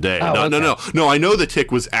during the day. Oh, No. I know the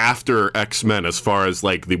Tick was after X-Men as far as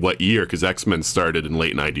like what year, because X-Men started in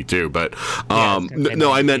late '92. But I was gonna say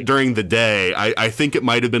no, I 92. meant during the day. I think it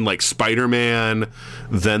might have been like Spider-Man,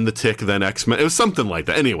 then the Tick, then X-Men. It was something like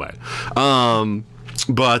that. Anyway,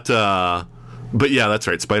 but yeah, that's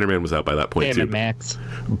right. Spider-Man was out by that point Sam too. and Max,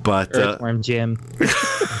 But Earthworm Jim.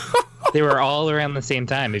 They were all around the same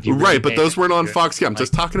time. If you really right, but pay those weren't on attention to it. Fox. Yeah, I'm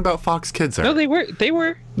just talking about Fox Kids. No, they were. They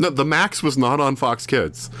were. No, the Max was not on Fox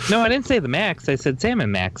Kids. No, I didn't say the Max. I said Sam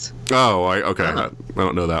and Max. Oh, okay. I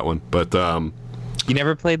don't know that one, but You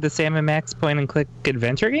never played the Sam and Max point-and-click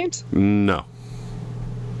adventure games? no.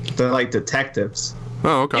 They're like detectives.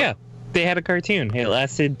 Oh, okay. Yeah. They had a cartoon. It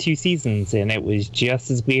lasted 2 seasons, and it was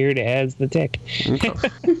just as weird as the Tick.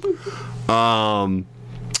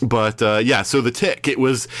 But yeah, so the Tick, it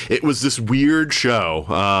was this weird show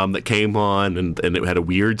that came on, and it had a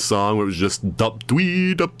weird song where it was just dup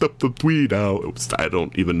dwee dup dup dup dwee now. It was, I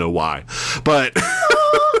don't even know why, but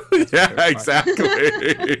yeah, exactly.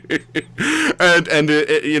 and it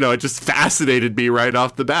it just fascinated me right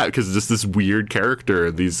off the bat, because it's just this weird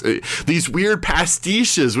character, these weird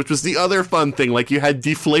pastiches, which was the other fun thing. Like, you had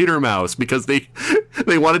Deflator Mouse, because they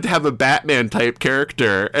wanted to have a Batman type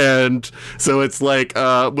character, and so it's like,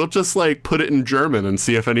 we'll just like put it in German and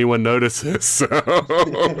see if anyone notices. So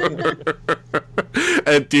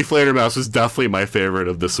and Deflator Mouse was definitely my favorite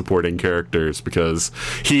of the supporting characters, because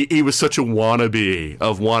he was such a wannabe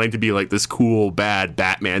of wanting to be like this cool bad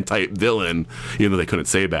Batman type villain, even though they couldn't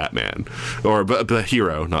say Batman, or but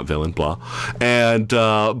hero, not villain, blah. And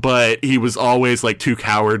but he was always like too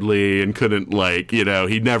cowardly and couldn't, like, he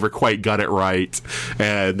never quite got it right,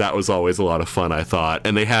 and that was always a lot of fun, I thought.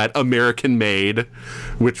 And they had American Made,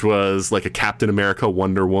 which was like a Captain America,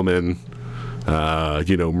 Wonder Woman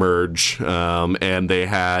merge, and they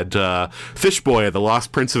had Fishboy, the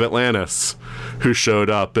Lost Prince of Atlantis, who showed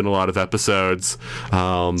up in a lot of episodes.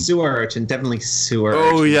 Sewer urchin, definitely sewer.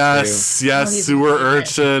 Oh urchin, yes, too. yes, he's sewer my favorite.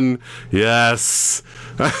 urchin, yes,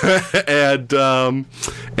 and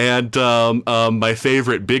my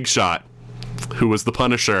favorite, Big Shot, who was the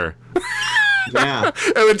Punisher. Yeah.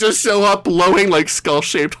 It would just show up blowing like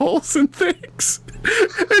skull-shaped holes and things.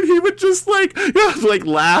 And he would just like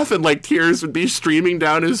laugh, and like tears would be streaming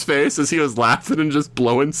down his face as he was laughing and just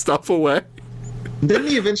blowing stuff away. Didn't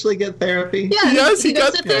he eventually get therapy? Yeah, Yes, he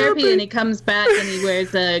got goes to therapy and he comes back and he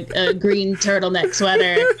wears a green turtleneck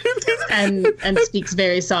sweater and speaks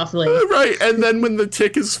very softly. Right, and then when the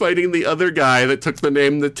Tick is fighting the other guy that took the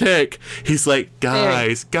name the Tick, he's like,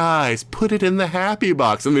 guys, put it in the happy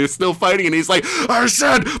box. And they're still fighting, and he's like, I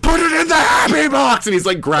said, put it in the happy box! And he's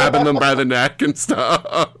like grabbing them by the neck and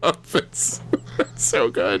stuff. It's so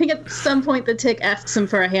I good. think at some point the Tick asks him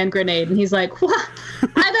for a hand grenade and he's like, what?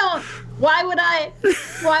 Why would I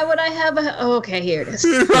have a... Oh, okay, here it is.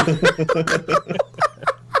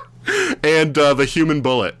 And the Human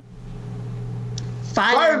Bullet.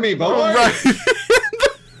 Fire me, boy! Right.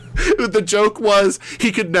 The joke was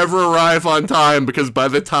he could never arrive on time because by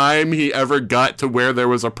the time he ever got to where there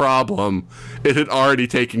was a problem, it had already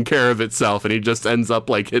taken care of itself, and he just ends up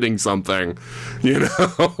like hitting something,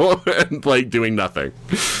 and like doing nothing.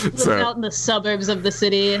 So out in the suburbs of the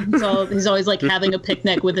city, so he's always like having a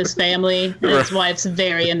picnic with his family, and his wife's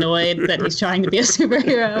very annoyed that he's trying to be a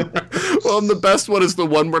superhero. Well, and the best one is the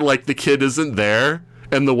one where like the kid isn't there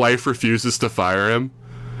and the wife refuses to fire him.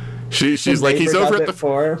 She's like, he's over at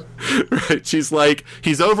the right. She's like,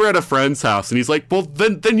 he's over at a friend's house, and he's like, well,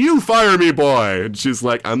 then you fire me, boy. And she's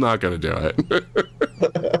like, I'm not gonna do it.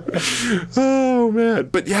 Oh man,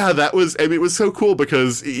 but yeah, that was. I mean, it was so cool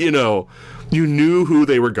because you knew who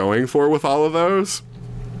they were going for with all of those.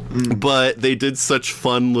 But they did such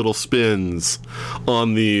fun little spins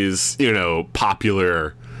on these,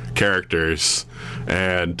 popular characters,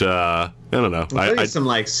 and I don't know. I some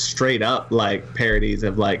like straight up like parodies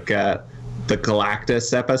of like the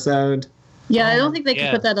Galactus episode. Yeah, I don't think they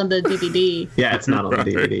could put that on the DVD. Yeah, it's not on the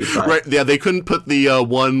DVD. But. Right. Yeah, they couldn't put the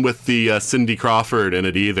one with the Cindy Crawford in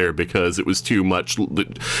it either because it was too much.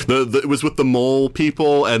 It was with the mole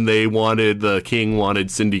people, and the king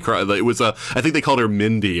wanted Cindy Crawford. It was I think they called her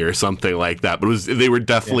Mindy or something like that. But they were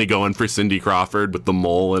definitely going for Cindy Crawford with the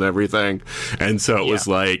mole and everything, and so it was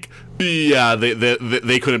like. Yeah,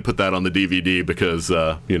 they couldn't put that on the DVD because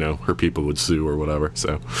her people would sue or whatever.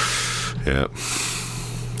 So, yeah,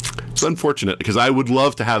 it's unfortunate because I would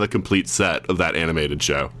love to have a complete set of that animated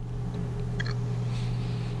show.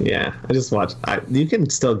 Yeah, I just watched. You can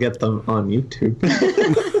still get them on YouTube.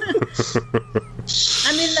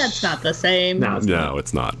 I mean, that's not the same. No,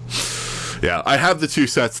 it's not. Yeah, I have the 2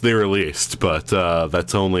 sets they released, but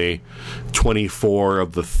that's only 24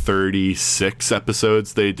 of the 36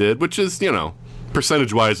 episodes they did, which is,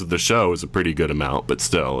 percentage-wise of the show is a pretty good amount, but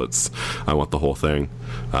still, I want the whole thing.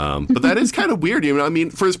 But that is kind of weird. I mean,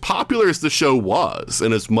 for as popular as the show was,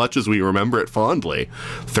 and as much as we remember it fondly,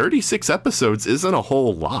 36 episodes isn't a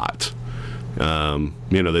whole lot.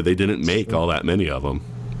 They didn't make all that many of them.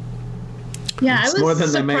 Yeah, I was more than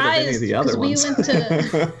surprised they made of any of the other ones.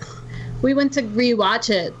 We went to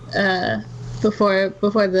rewatch it before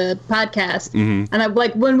the podcast, and I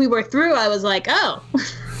like when we were through, I was like, oh,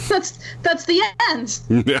 that's the end.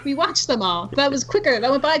 Yeah. We watched them all. That was quicker.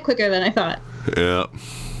 That went by quicker than I thought. Yeah.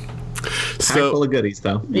 Full of goodies,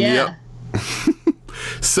 though. Yeah. Yep.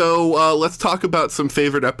 So let's talk about some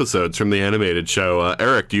favorite episodes from the animated show.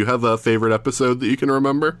 Eric, do you have a favorite episode that you can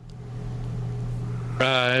remember?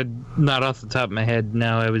 Not off the top of my head.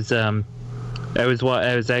 No, I was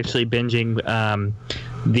actually binging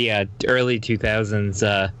the early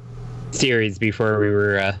 2000s series before we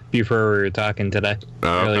were talking today.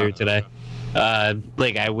 Earlier today. I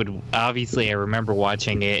remember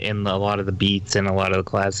watching it in a lot of the beats and a lot of the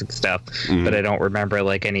classic stuff, but I don't remember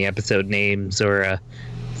like any episode names or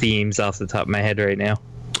themes off the top of my head right now.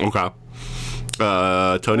 Okay.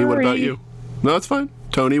 Tony, what about you? No, it's fine.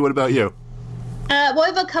 Tony, what about you? Well, I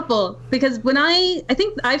have a couple, because when I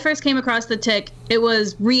think I first came across the Tick, it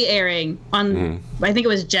was re-airing on, I think it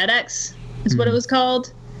was JetX is what it was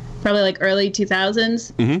called, probably like early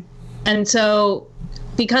 2000s. Mm-hmm. And so,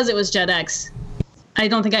 because it was JetX, I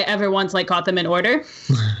don't think I ever once like caught them in order.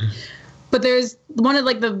 But there's one of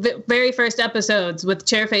like the very first episodes with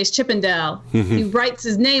Chairface Chippendale. Mm-hmm. He writes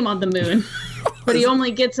his name on the moon, but he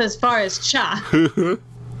only gets as far as Cha.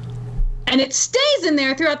 And it stays in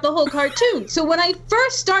there throughout the whole cartoon. So when I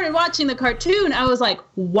first started watching the cartoon, I was like,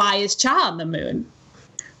 why is Cha on the moon?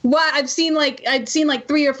 Why? I'd seen like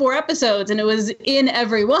 3 or 4 episodes and it was in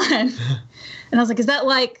every one. And I was like, is that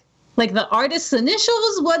like the artist's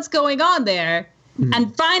initials? What's going on there? Mm-hmm.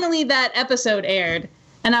 And finally that episode aired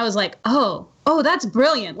and I was like, oh, that's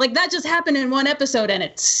brilliant. Like that just happened in one episode and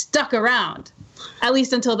it stuck around. At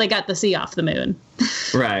least until they got the sea off the moon.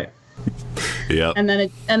 Right. Yeah. And then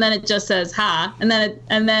it just says ha, and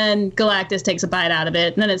then Galactus takes a bite out of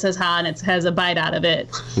it, and then it says ha, and it has a bite out of it.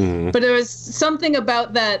 Mm-hmm. But there was something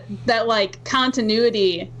about that like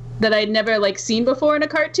continuity that I'd never like seen before in a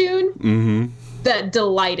cartoon that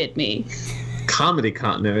delighted me. Comedy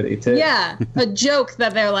continuity too. Yeah, a joke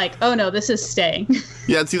that they're like, oh no, this is staying.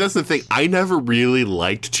 Yeah, see, that's the thing. I never really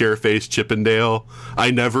liked Chairface Chippendale.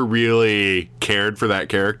 I never really cared for that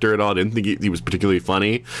character at all. I didn't think he was particularly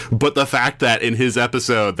funny. But the fact that in his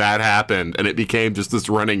episode that happened and it became just this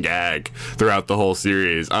running gag throughout the whole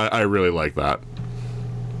series, I really like that.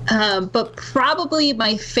 But probably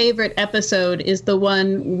my favorite episode is the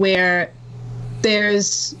one where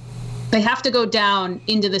they have to go down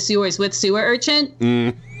into the sewers with Sewer Urchin,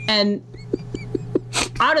 and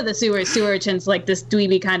out of the sewers, sewer urchin's like this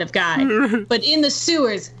dweeby kind of guy. But in the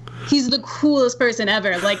sewers, he's the coolest person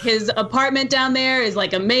ever. Like, his apartment down there is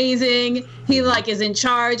like amazing. He like is in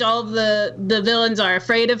charge. All of the villains are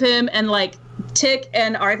afraid of him, and like Tick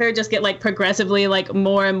and Arthur just get like progressively like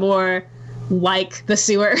more and more like the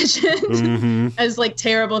sewer urchin as like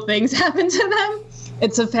terrible things happen to them.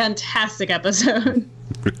 It's a fantastic episode.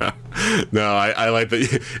 No, I like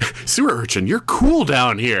that. Sewer urchin, you're cool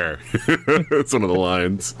down here. That's one of the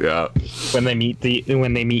lines. Yeah. When they meet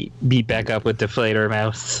back up with Deflator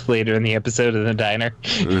Mouse later in the episode in the diner.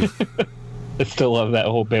 I still love that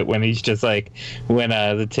whole bit when he's just like, when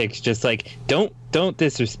the Tick's just like, don't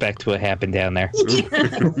disrespect what happened down there.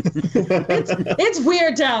 It's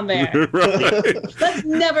weird down there. Right. Let's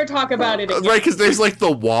never talk about it again. Right, because there's like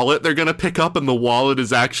the wallet they're gonna pick up, and the wallet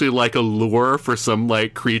is actually like a lure for some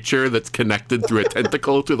like creature that's connected through a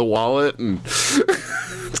tentacle to the wallet, and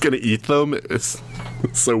it's gonna eat them. It's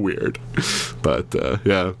so weird, but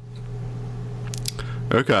yeah.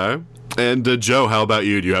 Okay. And Joe, how about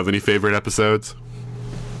you? Do you have any favorite episodes?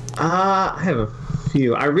 I have a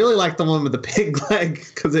few. I really like the one with the pig leg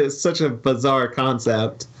because it's such a bizarre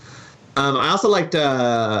concept. I also liked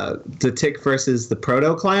the Tick versus the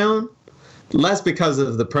Proto Clown, less because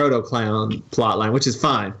of the Proto Clown plotline, which is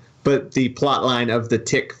fine, but the plotline of the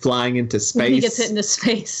Tick flying into space. He gets hit into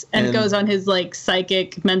space and goes on his like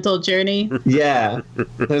psychic mental journey. Yeah,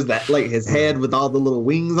 there's that like his head with all the little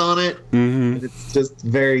wings on it. And it's just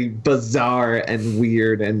very bizarre and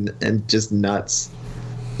weird and just nuts.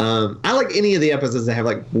 I like any of the episodes that have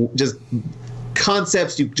like just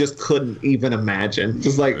concepts you just couldn't even imagine.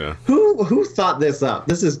 Just like who thought this up?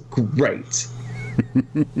 This is great.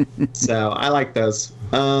 So I like those.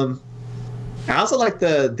 I also like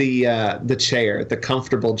the chair, the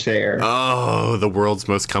comfortable chair. Oh, the world's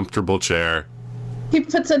most comfortable chair. He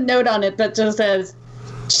puts a note on it that just says,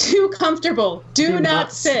 "Too comfortable. Do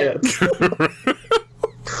not sit."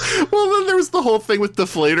 Well, then there was the whole thing with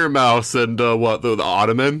Deflator Mouse and the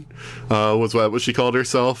Ottoman was what she called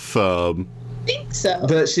herself. I think so.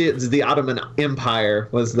 The Ottoman Empire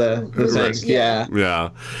was the thing. Yeah.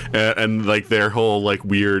 And like their whole like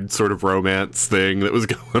weird sort of romance thing that was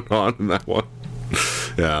going on in that one.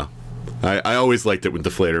 Yeah. I always liked it when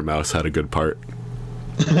Deflator Mouse had a good part.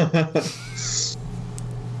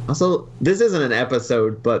 Also, this isn't an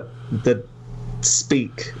episode, but the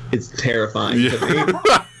speak is terrifying to me.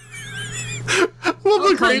 Well,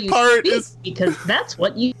 the great part is because that's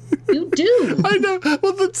what you do. I know.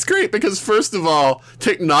 Well, that's great because first of all,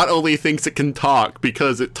 Tick not only thinks it can talk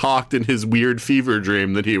because it talked in his weird fever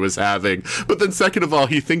dream that he was having, but then second of all,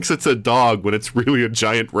 he thinks it's a dog when it's really a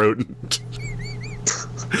giant rodent.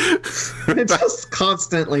 It just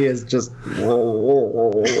constantly is just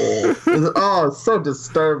it's so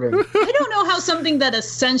disturbing. I don't know how something that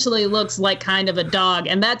essentially looks like kind of a dog,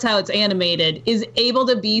 and that's how it's animated, is able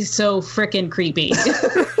to be so frickin' creepy.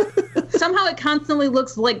 Somehow it constantly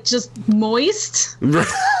looks like just moist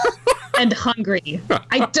and hungry.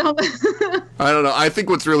 I don't know. I think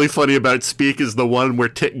what's really funny about Speak is the one where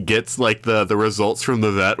Tick gets like the results from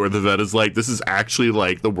the vet, where the vet is like, this is actually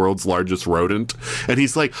like the world's largest rodent, and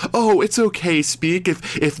he's like, oh, it's okay, Speak,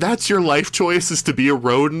 if that's your life choice is to be a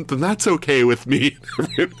rodent, then that's okay with me.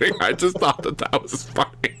 I just thought that was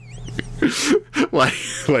funny.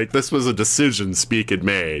 like this was a decision Speak had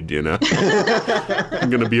made, you know.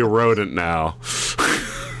 I'm gonna be a rodent now.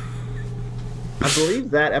 I believe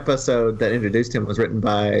that episode that introduced him was written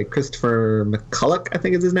by Christopher McCulloch, I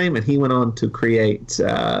think is his name, and he went on to create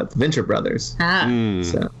the Venture Brothers.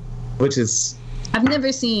 So, which is I've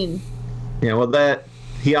never seen. Yeah, well, that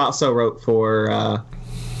he also wrote for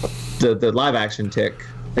the live action Tick.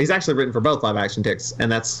 He's actually written for both live action Ticks, and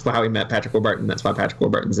that's how he met Patrick Warburton. That's why Patrick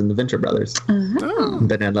Warburton's in the Venture Brothers.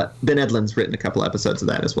 Ben Edlund's written a couple episodes of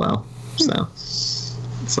that as well. So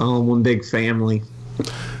it's all one big family.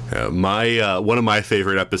 One of my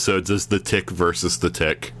favorite episodes is the Tick versus the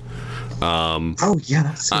Tick.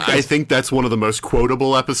 I think that's one of the most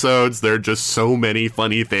quotable episodes. There are just so many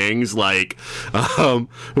funny things, like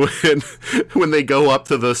when they go up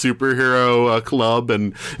to the superhero club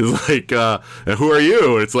and is like, who are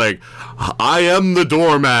you? And it's like, I am the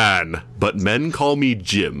doorman, but men call me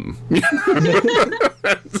Jim.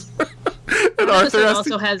 And Arthur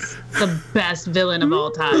also has the best villain of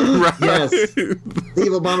all time. Right. Yes. The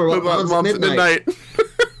evil bomber moms at midnight.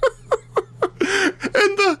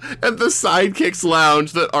 And the sidekicks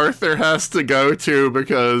lounge that Arthur has to go to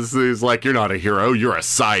because he's like, you're not a hero, you're a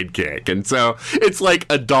sidekick. And so it's like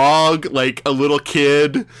a dog, like a little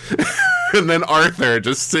kid, and then Arthur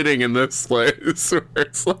just sitting in this place where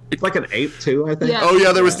it's like an ape too, I think. Yeah. Oh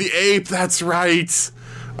yeah, there was the ape, that's right.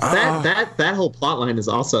 That whole plot line is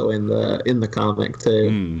also in the comic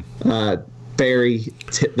too. Barry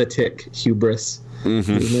the Tick Hubris,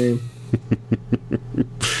 his name.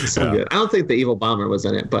 So good. I don't think the evil bomber was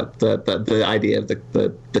in it, but the idea of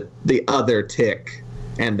the other Tick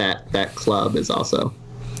and that club is also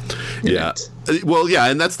in it. Well, yeah,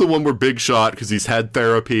 and that's the one where Big Shot, because he's had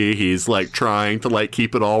therapy, he's like trying to like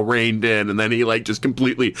keep it all reined in, and then he like just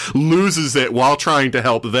completely loses it while trying to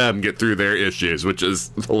help them get through their issues, which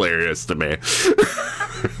is hilarious to me.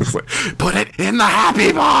 It's like, put it in the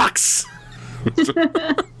happy box.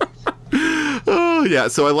 Oh yeah,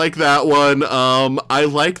 so I like that one. I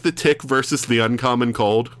like the Tick versus the Uncommon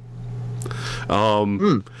Cold.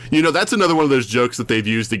 You know, that's another one of those jokes that they've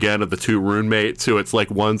used again of the two roommates, who it's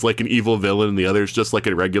like one's like an evil villain and the other's just like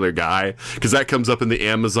a regular guy, because that comes up in the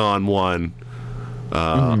Amazon one.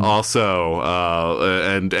 Also,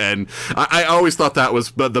 and I always thought that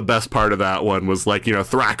was the best part of that one was like, you know,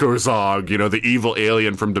 Thrakozog, you know, the evil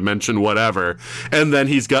alien from dimension whatever, and then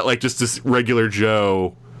he's got like just this regular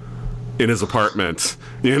Joe in his apartment,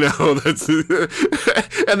 you know, that's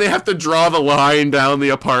and they have to draw the line down the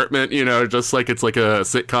apartment, you know, just like it's like a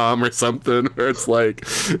sitcom or something, where it's like,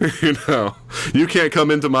 you know, you can't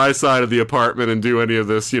come into my side of the apartment and do any of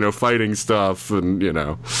this, you know, fighting stuff. And, you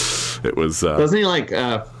know, it was doesn't he like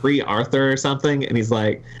free Arthur or something, and he's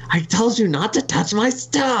like, I told you not to touch my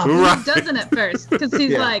stuff. Right. He doesn't at first, because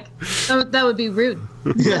he's like, oh, that would be rude.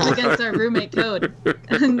 That's against our roommate code.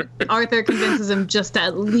 And Arthur convinces him just to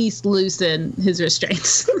at least loosen his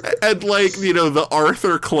restraints. And like, you know, the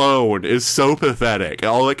Arthur clone is so pathetic.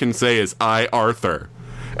 All it can say is, I, Arthur.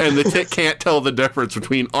 And the Tick can't tell the difference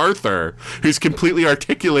between Arthur, who's completely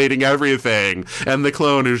articulating everything, and the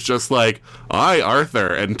clone who's just like, I, Arthur.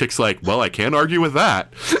 And Tick's like, well, I can't argue with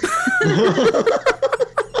that.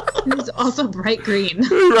 He's also bright green.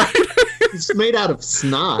 Right? It's made out of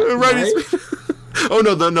snot. Right? Oh,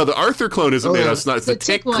 no, the Arthur clone isn't made out of snot. It's the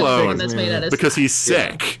Tick one clone. that's made out of Because snot. he's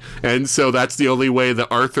sick. And so that's the only way that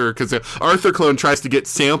Arthur... Because the Arthur clone tries to get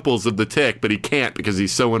samples of the Tick, but he can't because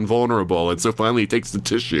he's so invulnerable. And so finally he takes the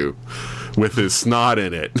tissue with his snot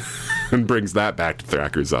in it and brings that back to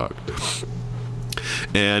Thrakozog.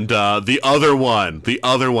 And the other one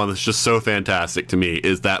that's just so fantastic to me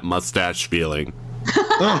is that mustache feeling.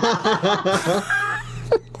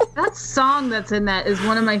 That song that's in that is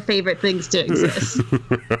one of my favorite things to exist.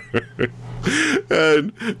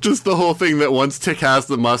 And just the whole thing that once Tick has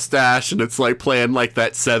the mustache and it's like playing like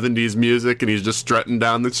that 70s music and he's just strutting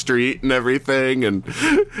down the street and everything, and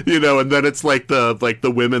you know, and then it's like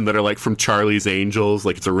the women that are like from Charlie's Angels,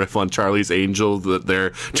 like it's a riff on Charlie's Angels, that they're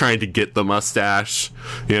trying to get the mustache,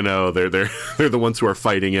 you know, they're the ones who are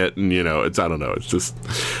fighting it, and you know, it's, I don't know, it's just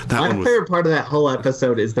that My one was, favorite part of that whole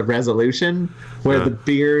episode is the resolution where the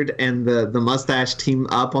beard and the mustache team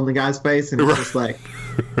up on the guy's face, and it's just like,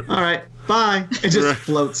 all right, bye. It just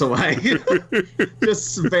floats away.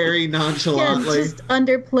 Just very nonchalantly. Yeah, just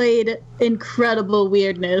underplayed incredible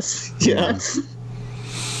weirdness. Yeah.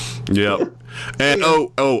 Yep. And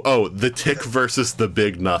the Tick versus the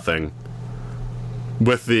Big Nothing.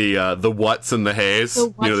 With the What's and the Hays,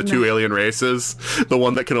 you know, the two alien races. The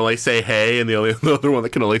one that can only say hey, and the other one that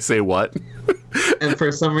can only say what. And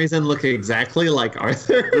for some reason look exactly like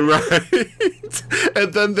Arthur. Right.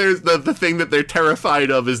 And then there's the thing that they're terrified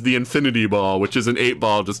of is the Infinity Ball, which is an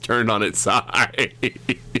 8-ball just turned on its side.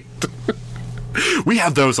 We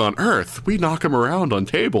have those on Earth. We knock them around on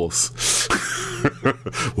tables.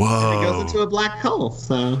 Whoa. It goes into a black hole,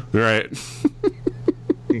 so. Right. There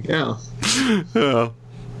you go.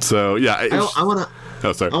 So, yeah. I want to...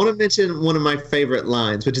 Oh, sorry. I want to mention one of my favorite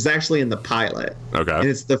lines, which is actually in the pilot. Okay. And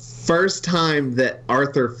it's the first time that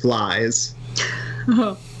Arthur flies.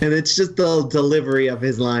 Oh. And it's just the delivery of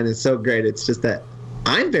his line is so great. It's just that,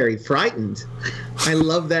 I'm very frightened. I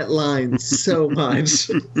love that line so much.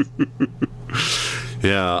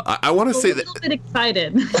 Yeah, I want to say that... A little bit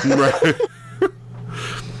excited. Right.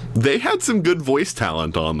 They had some good voice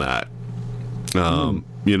talent on that.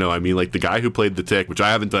 You know, I mean, like the guy who played the Tick, which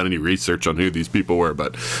I haven't done any research on who these people were,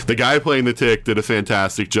 but the guy playing the Tick did a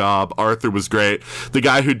fantastic job. Arthur was great. The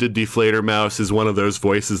guy who did Deflator Mouse is one of those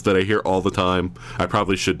voices that I hear all the time. I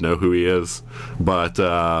probably should know who he is, but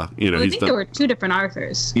you know, I think there were two different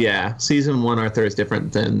Arthurs. Yeah, season 1 Arthur is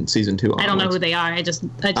different than season 2 onward. I don't know who they are. I just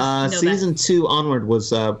know season 2 onward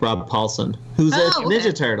was Rob Paulson, who's a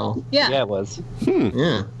Ninja Turtle. Yeah, Yeah, it was.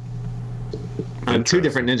 Yeah. Two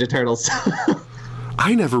different Ninja Turtles.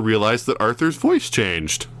 I never realized that Arthur's voice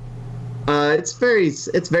changed. It's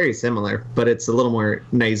very similar, but it's a little more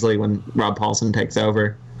nasally when Rob Paulsen takes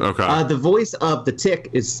over. Okay. The voice of the Tick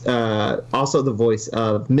is also the voice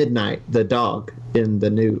of Midnight, the dog in the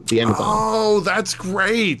Amazon. Oh, that's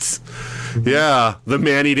great. Yeah, the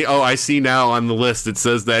man-eating. Oh, I see now on the list it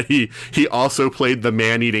says that he also played the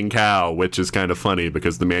man-eating cow, which is kind of funny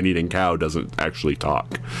because the man-eating cow doesn't actually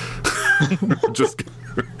talk.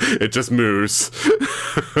 It just moves.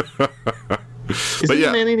 Is the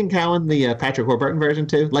man-eating cow in the Patrick Warburton version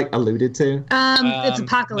too? Like alluded to? It's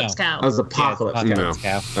Apocalypse Cow. Oh, it's Apocalypse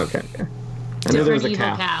Cow. Okay. I knew there was a Evil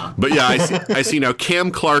cow. But yeah, I see now.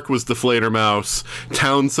 Cam Clark was the Fledermaus.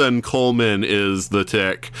 Townsend Coleman is the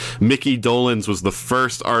Tick. Mickey Dolans was the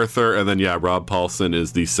first Arthur, and then Rob Paulsen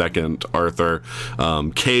is the second Arthur.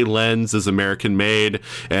 Kay Lenz is American Made,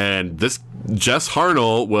 and this Jess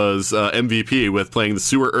Harnell was MVP with playing the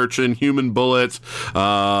sewer urchin, Human Bullet,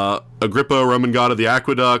 Agrippa, Roman God of the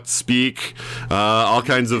Aqueduct, Speak, all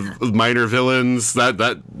kinds of minor villains.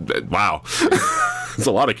 Wow, it's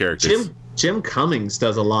a lot of characters. Jim Cummings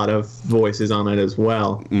does a lot of voices on it as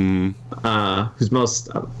well. Who's most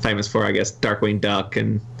famous for, I guess, Darkwing Duck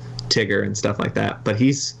and Tigger and stuff like that. But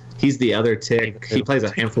he's the other Tick. He plays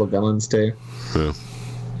a handful of villains too. Yeah.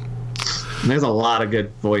 And there's a lot of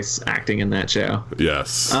good voice acting in that show.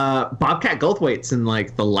 Yes. Bobcat Goldthwait's in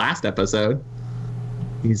like the last episode.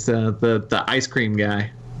 He's the ice cream guy,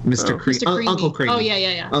 Mr. Creamy. Uncle Creamy. Oh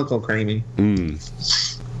yeah. Uncle Creamy.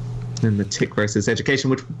 And the Tick versus Education,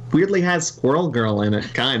 which weirdly has Squirrel Girl in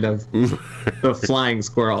it, kind of. The flying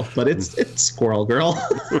squirrel, but it's Squirrel Girl.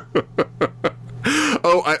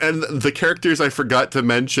 And the characters I forgot to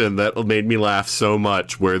mention that made me laugh so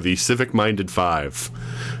much were the Civic-Minded Five,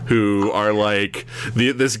 who are like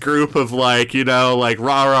this group of like, like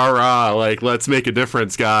rah rah rah, like let's make a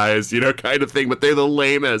difference, guys, kind of thing. But they're the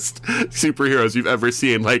lamest superheroes you've ever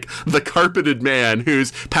seen. Like the Carpeted Man,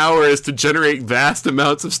 whose power is to generate vast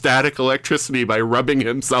amounts of static electricity by rubbing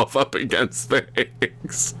himself up against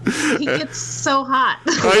things. He gets so hot.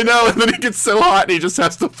 I know, and then he gets so hot and he just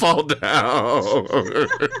has to fall down.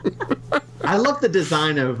 I love the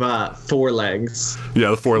design of Four Legs.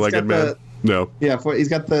 Yeah, the four-legged man. No. Yeah, he's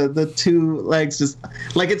got the two legs. Just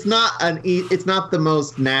like it's not the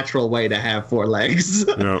most natural way to have four legs.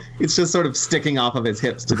 No. It's just sort of sticking off of his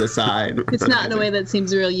hips to the side. It's not in a way that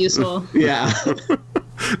seems real useful. Yeah.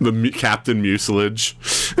 The Captain Mucilage,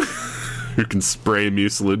 who can spray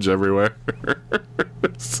mucilage everywhere.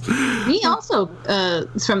 He also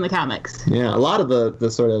is from the comics. Yeah, a lot of the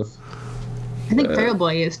sort of. I think Feral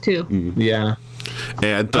Boy is too. Yeah. And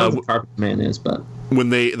I don't know what Carpet Man is, but when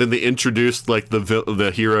they introduced like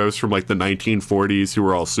the heroes from like the 1940s who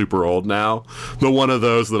were all super old now, the one of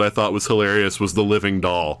those that I thought was hilarious was the Living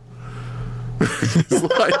Doll. It's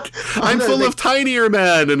like, I'm full of tinier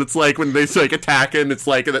men, and it's like when they like attack it, and it's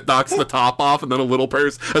like it knocks the top off, and then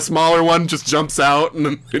a smaller one just jumps out, and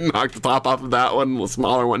then they knock the top off of that one, and the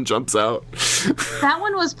smaller one jumps out. That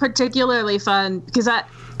one was particularly fun because I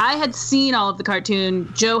had seen all of the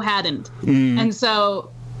cartoon, Joe hadn't, and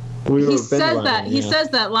so he says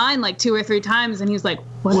that line like 2 or 3 times, and he's like,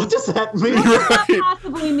 what does that mean? What does that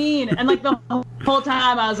possibly mean? And like the whole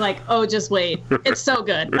time I was like, oh, just wait, it's so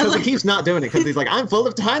good. Because he keeps not doing it because he's like, I'm full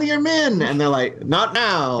of tinier men, and they're like, not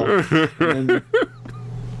now. And,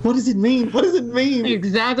 what does it mean? What does it mean?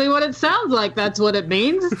 Exactly what it sounds like. That's what it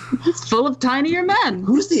means. It's full of tinier men.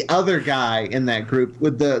 Who's the other guy in that group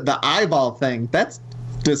with the eyeball thing? That's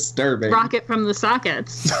disturbing. Rocket from the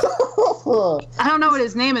Sockets. I don't know what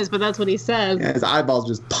his name is, but that's what he says. Yeah, his eyeballs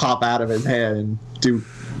just pop out of his head and do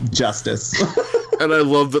justice. And I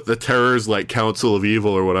love that the Terror's like Council of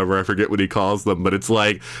Evil or whatever, I forget what he calls them, but it's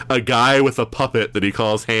like a guy with a puppet that he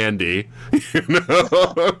calls Handy.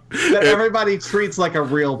 That everybody treats like a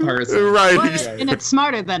real person. Right. And it's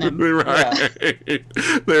smarter than him. Right. Yeah.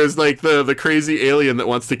 There's like the crazy alien that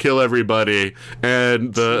wants to kill everybody,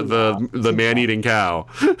 and the man-eating cow.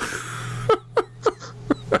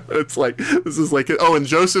 It's like, this is like, and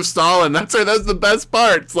Joseph Stalin, that's the best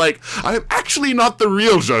part. It's like, I am actually not the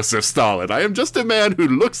real Joseph Stalin. I am just a man who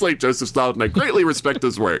looks like Joseph Stalin, and I greatly respect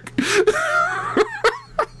his work.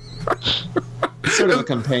 Sort of a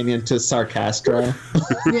companion to Sarcastro.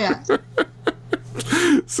 Yeah.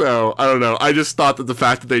 So, I don't know. I just thought that the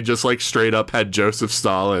fact that they just, like, straight up had Joseph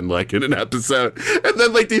Stalin, like, in an episode. And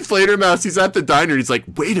then, like, the Fledermaus, he's at the diner, and he's like,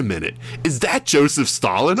 wait a minute. Is that Joseph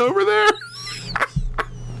Stalin over there?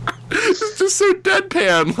 It's just so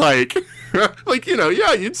deadpan, like, like,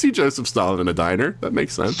 you'd see Joseph Stalin in a diner. That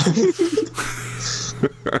makes sense.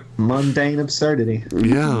 Mundane absurdity.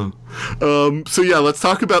 Yeah. So, let's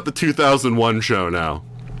talk about the 2001 show now.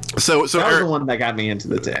 So That was Eric, the one that got me into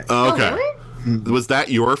the Tick. okay. really? Was that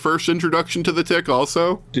your first introduction to the Tick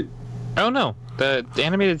also? Oh no, the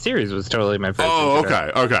animated series was totally my first. Oh,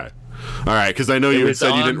 introduction. okay. All right, because I know It you had was said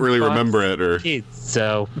you on didn't really Fox remember it, or Kids,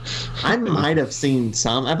 so I might have seen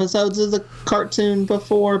some episodes of the cartoon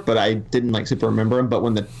before, but I didn't like super remember them. But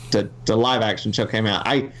when the live action show came out,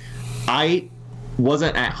 I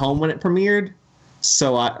wasn't at home when it premiered,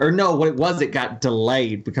 so what it was, it got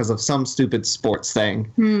delayed because of some stupid sports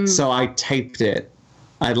thing. So I taped it.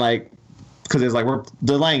 Because it was like, we're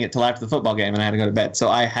delaying it till after the football game, and I had to go to bed. So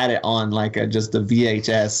I had it on just a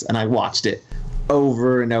VHS, and I watched it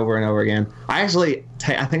over and over and over again. I actually,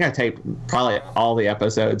 I think I taped probably all the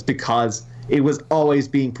episodes because it was always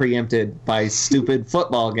being preempted by stupid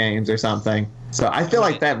football games or something. So I feel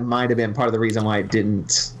like that might have been part of the reason why it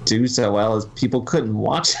didn't do so well, is people couldn't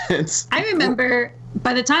watch it. I remember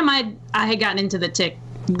by the time I had gotten into the Tick,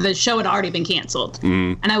 the show had already been canceled,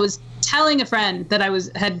 and I was telling a friend that I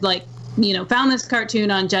had found this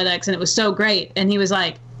cartoon on Jetix and it was so great, and he was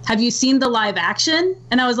like, have you seen the live action?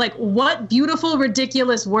 And I was like, what beautiful,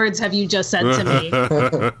 ridiculous words have you just said to me?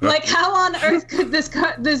 Like, how on earth could this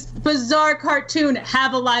bizarre cartoon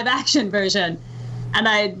have a live action version? And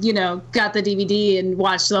I, got the DVD and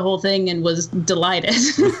watched the whole thing and was delighted.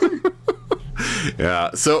 Yeah.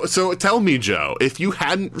 So tell me, Joe, if you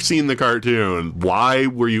hadn't seen the cartoon, why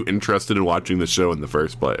were you interested in watching the show in the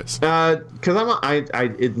first place? Because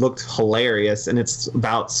it looked hilarious, and it's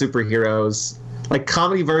about superheroes. Like,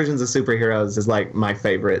 comedy versions of superheroes is like my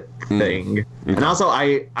favorite thing. And also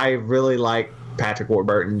I really like Patrick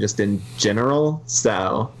Warburton just in general.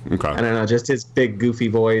 So I don't know, just his big goofy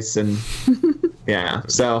voice and yeah.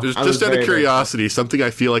 So just out of curiosity, something I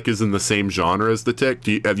feel like is in the same genre as the Tick.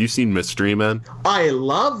 Have you seen Mystery Men? I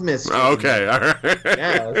love Mystery Men. Okay, all right.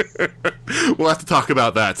 Yes. We'll have to talk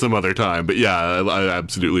about that some other time. But yeah, I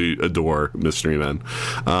absolutely adore Mystery Men.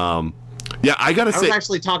 Yeah, I gotta say, I was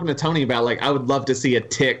actually talking to Tony about I would love to see a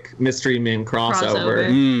Tick Mystery Men crossover.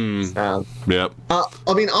 Yep.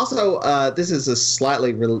 I mean, also, this is a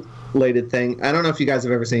slightly related thing. I don't know if you guys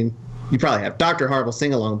have ever seen. You probably have. Dr. Harville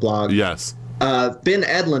sing-along blog. Yes. Ben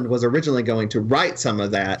Edlund was originally going to write some of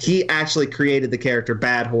that. He actually created the character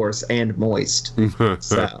Bad Horse and Moist.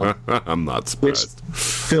 So, I'm not surprised. Which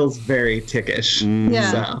feels very Tickish.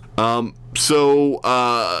 Yeah.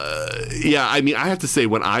 Yeah, I mean, I have to say,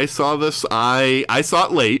 when I saw this, I saw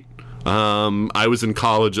it late. I was in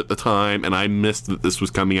college at the time, and I missed that this was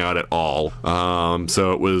coming out at all.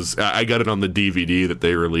 So it was, I got it on the DVD that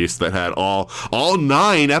they released that had all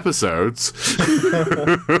 9 episodes.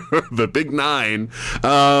 The big 9.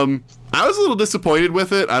 I was a little disappointed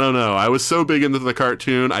with it. I don't know. I was so big into the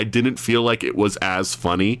cartoon, I didn't feel like it was as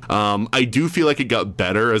funny. I do feel like it got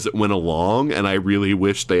better as it went along, and I really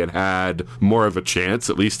wish they had more of a chance,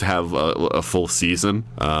 at least to have a full season,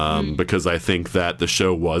 because I think that the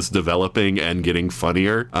show was developing and getting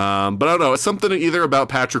funnier. But I don't know. It's something either about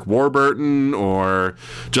Patrick Warburton or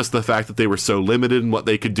just the fact that they were so limited in what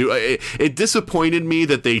they could do. It disappointed me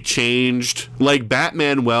that they changed. Like,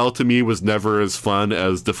 Batman to me was never as fun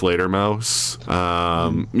as Deflator Mouse.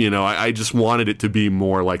 I just wanted it to be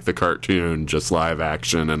more like the cartoon, just live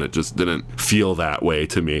action, and it just didn't feel that way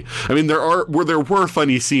to me. I mean, there were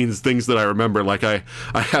funny scenes, things that I remember. Like, I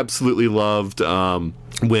absolutely loved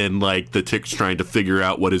when the Tick's trying to figure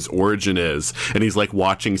out what his origin is, and he's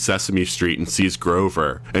watching Sesame Street and sees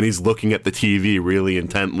Grover, and he's looking at the TV really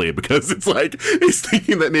intently because it's he's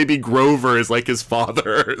thinking that maybe Grover is his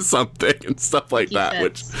father or something and stuff like that.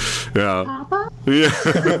 Which, yeah, Papa?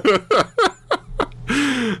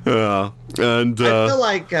 Yeah. And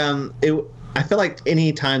I feel like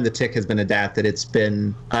any time the Tick has been adapted, it's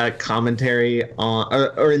been a commentary on,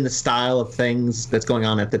 or in the style of things that's going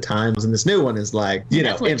on at the time. And this new one is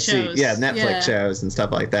Netflix shows. Netflix shows and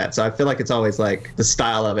stuff like that. So I feel like it's always the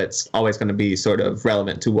style of it's always going to be sort of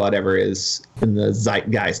relevant to whatever is in the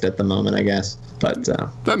zeitgeist at the moment, I guess. But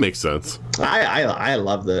that makes sense. I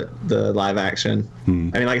love the live action. I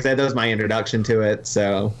mean, like I said, that was my introduction to it,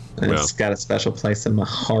 so it's got a special place in my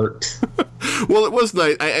heart. Well, it was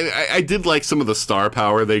nice. I did like some of the star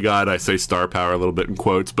power they got. I say star power a little bit in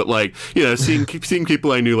quotes, but seeing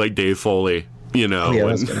people I knew, like Dave Foley, that's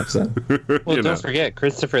a good episode. Well, don't forget,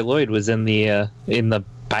 Christopher Lloyd was in the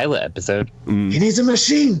pilot episode. He needs a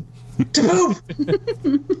machine to move.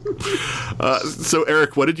 So,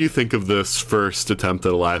 Eric, what did you think of this first attempt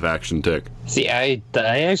at a live action Tick? See, I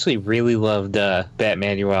actually really loved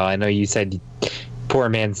Batmanuel. I know you said poor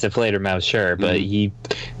man's Deflator Mouse, sure, but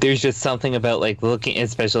there's just something about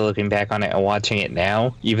especially looking back on it and watching it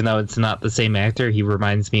now, even though it's not the same actor. He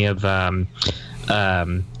reminds me of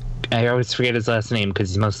I always forget his last name because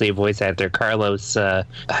he's mostly a voice actor. Carlos, I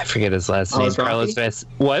forget his last name. Carlos Vest.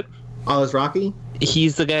 What? Oh, it's Rocky?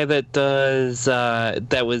 He's the guy that does,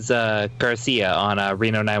 that was Garcia on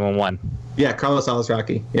Reno 911. Yeah, Carlos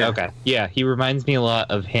Alazraqui. Yeah. Okay. Yeah, he reminds me a lot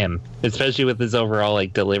of him, especially with his overall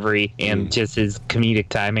like delivery and just his comedic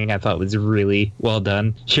timing. I thought was really well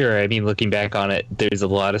done. Sure, I mean, looking back on it, there's a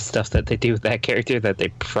lot of stuff that they do with that character that they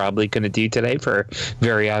probably couldn't do today for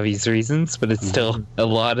very obvious reasons, but it's still a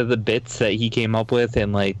lot of the bits that he came up with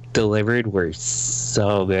and like delivered were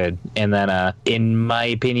so good. And then, in my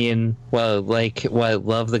opinion, I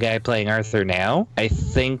love the guy playing Arthur now. I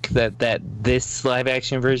think that this live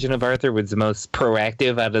action version of Arthur was the most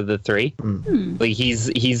proactive out of the three. Like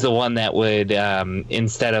he's the one that would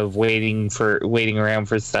instead of waiting around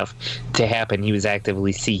for stuff to happen, he was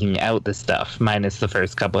actively seeking out the stuff, minus the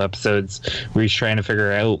first couple episodes where he's trying to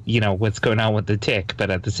figure out what's going on with the tick.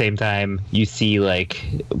 But at the same time, you see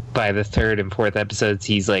like by the third and fourth episodes,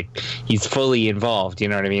 he's fully involved. You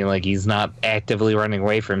know what I mean? Like he's not actively running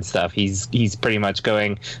away from stuff. He's pretty much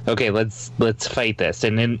going, okay, let's fight this.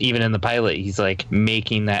 And then even in the pilot, he's like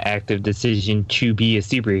making that active decision to be a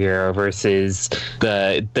superhero versus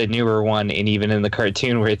the newer one. And even in the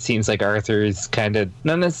cartoon where it seems like Arthur is kind of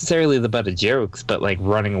not necessarily the butt of jokes, but like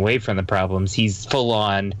running away from the problems, he's full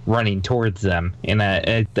on running towards them. And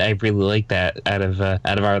I really like that out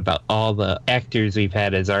of all the actors we've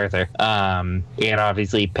had as Arthur. And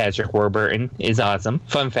obviously Patrick Warburton is awesome.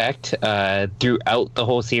 Fun fact, throughout the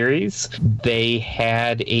whole series, they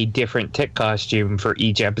had a different tick costume for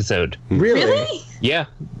each episode. Really? Yeah,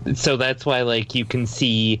 so that's why like you can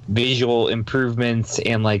see visual improvements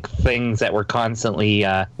and like things that were constantly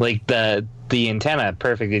like the antenna.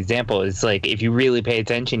 Perfect example is like if you really pay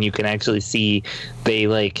attention, you can actually see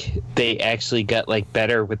they actually got like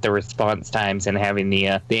better with the response times and having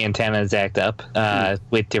the antennas act up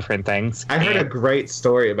with different things. I heard a great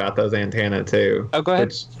story about those antenna too. Oh, go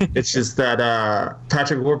ahead. It's just that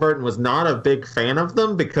Patrick Warburton was not a big fan of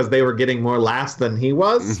them because they were getting more laughs than he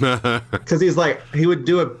was. Because he's like, he would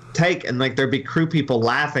do a take and like there'd be crew people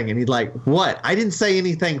laughing and he'd like, what? I didn't say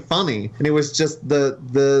anything funny. And it was just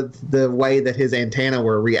the way that his antenna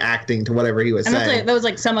were reacting to whatever he was saying. That was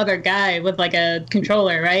like some other guy with like a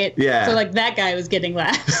controller, right? Yeah. So like that guy was getting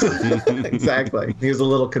laughs. Exactly. He was a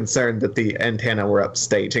little concerned that the antenna were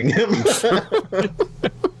upstaging him.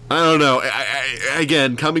 I don't know. I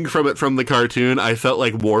again, coming from the cartoon, I felt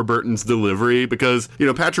like Warburton's delivery because,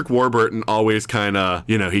 Patrick Warburton always kind of,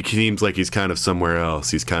 he seems like he's kind of somewhere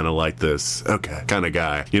else. He's kind of like this, okay, kind of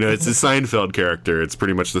guy. It's the Seinfeld character. It's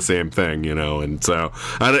pretty much the same thing, and so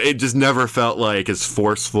it just never felt like as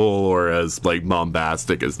forceful or as like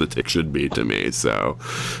bombastic as the tick should be to me. So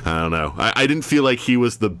I don't know. I didn't feel like he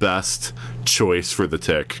was the best choice for the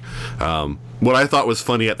tick. What I thought was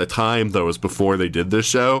funny at the time, though, was before they did this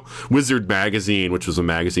show, Wizard Magazine, which was a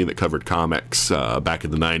magazine that covered comics back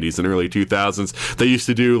in the 90s and early 2000s, they used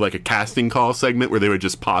to do like a casting call segment where they would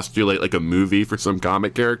just postulate like a movie for some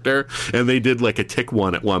comic character, and they did like a tick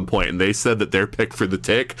one at one point, and they said that their pick for the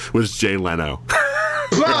tick was Jay Leno.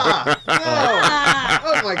 No!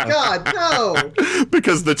 Oh my God, no!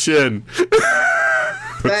 Because the chin.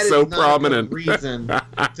 That so is not prominent. A reason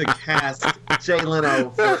to cast Jay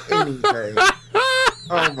Leno for anything.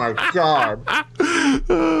 Oh my God.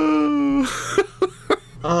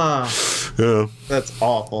 Yeah. That's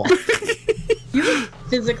awful. You're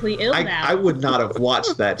physically ill now. I would not have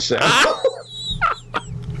watched that show.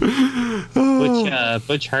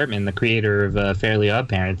 Butch Hartman, the creator of Fairly Odd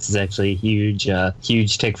Parents, is actually a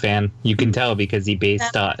huge tick fan. You can tell because he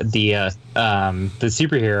based the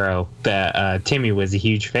superhero that Timmy was a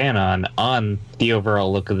huge fan on the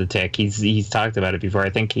overall look of the tick. He's talked about it before. I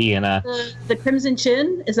think he and the Crimson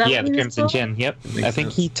Chin, is that what the Crimson Chin? Yep. I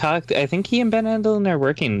think he and Ben Andelin are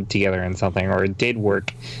working together on something, or did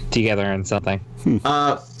work together on something.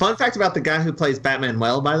 Fun fact about the guy who plays Batman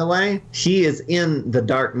by the way, he is in The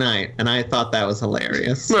Dark Knight, and I thought that was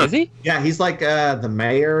hilarious. Is he? Yeah, he's like the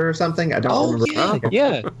mayor or something. I don't remember.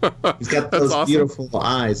 Yeah. He's got those awesome. Beautiful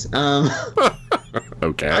eyes.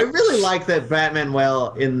 Okay. I really like that Batman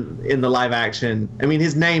in the live action. I mean,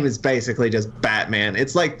 his name is basically just Batman.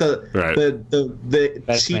 It's like the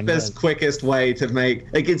cheapest, quickest way to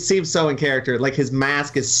make. Like, it seems so in character. Like, his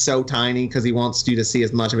mask is so tiny because he wants you to see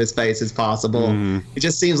as much of his face as possible. It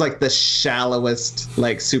just seems like the shallowest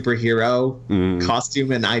like superhero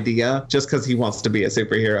costume and idea, just because he wants to be a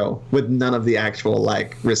superhero with none of the actual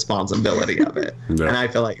like responsibility of it. And I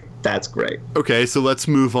feel like that's great. Okay, so let's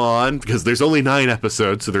move on, because there's only 9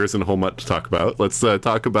 episodes, so there isn't a whole much to talk about. Let's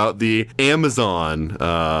talk about the Amazon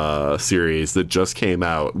series that just came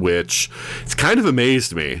out, which it's kind of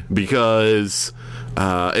amazed me, because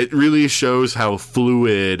it really shows how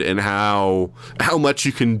fluid and how much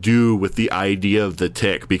you can do with the idea of the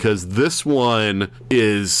tick, because this one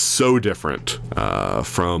is so different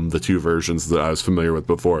from the 2 versions that I was familiar with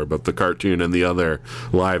before, but the cartoon and the other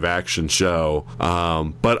live action show.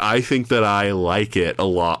 But I think that I like it a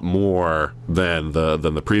lot more than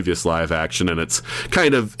the previous live action, and it's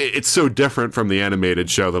so different from the animated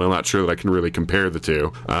show that I'm not sure that I can really compare the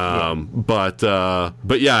two. But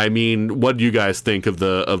yeah, I mean, what do you guys think of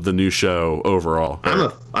the new show overall?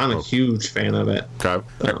 I'm a huge fan of it. Okay.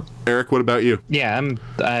 So. Eric, what about you? Yeah,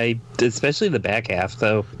 I especially the back half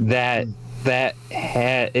though. That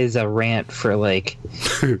is a rant for like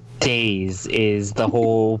days. Is the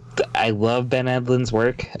whole, I love Ben Edlund's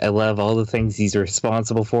work. I love all the things he's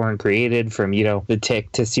responsible for and created, from, you know, the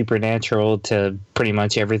Tick to Supernatural to pretty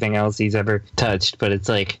much everything else he's ever touched. But it's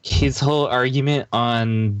like his whole argument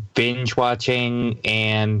on binge watching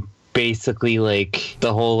and basically like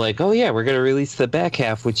the whole like, oh yeah, we're gonna release the back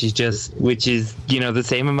half, which is you know, the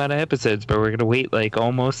same amount of episodes, but we're gonna wait like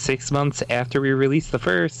almost 6 months after we release the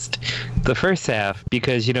first half,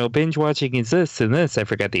 because, you know, binge watching is this and this. I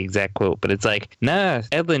forgot the exact quote, but it's like, nah,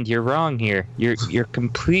 Edlund, you're wrong here. You're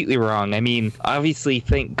completely wrong. I mean, obviously,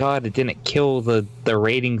 thank God it didn't kill the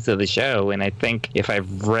ratings of the show, and I think if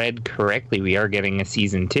I've read correctly, we are getting a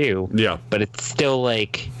season 2. Yeah, but it's still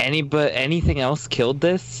like anything else killed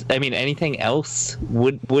this. I mean, anything else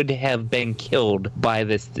would have been killed by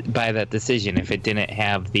that decision if it didn't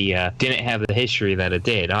have the history that it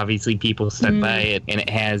did. Obviously, people stuck by it, and it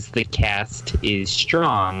has, the cast is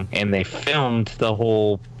strong, and they filmed the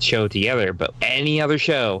whole show together. But any other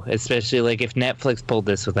show, especially like if Netflix pulled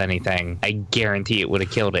this with anything, I guarantee it would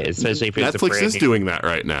have killed it. Especially if it's Netflix is doing that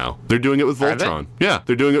right now. They're doing it with Voltron. Yeah,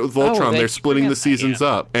 they're doing it with Voltron. They're splitting the seasons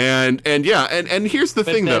up. And here's the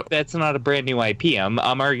thing, though. That's not a brand new IP.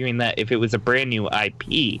 I'm arguing that if it was a brand new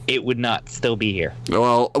IP, it would not still be here.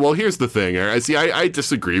 Well, here's the thing. I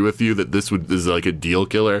disagree with you that this is like a deal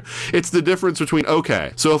killer. It's the difference between,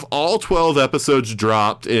 okay, so if all 12 episodes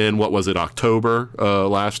dropped in, what was it, October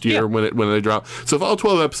last year, when they dropped. So if all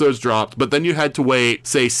 12 episodes dropped, but then you had to wait,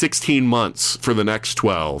 say, 16 months for the next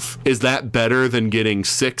 12, is that better than getting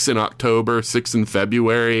 6 in October, 6 in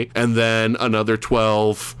February, and then another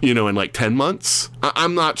 12, you know, in like 10 months?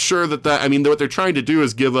 I'm not sure that, I mean, what they're trying to do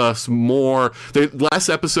is give us less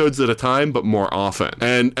episodes at a time, but more often.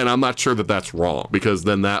 And I'm not sure that that's wrong, because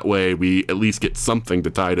then that way we at least get something to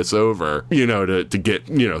tide us over, you know, to get,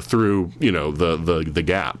 you know, through, you know, the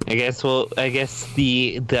gap. I guess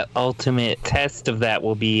the ultimate test of that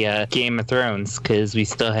will be Game of Thrones, because we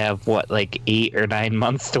still have like 8 or 9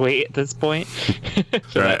 months to wait at this point.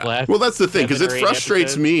 Right. Well, that's the thing, because it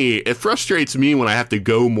frustrates me. It frustrates me when I have to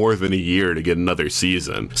go more than a year to get another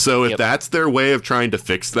season. So if that's their way of trying to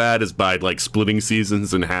fix that, is by like splitting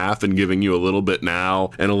seasons in half and giving you a little bit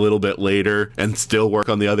now and a little bit later, and still work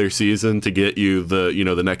on the other season to get you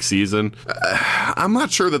the next season. I'm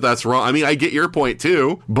not sure that that's wrong. I mean, I get your point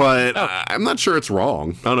too, but I'm not sure it's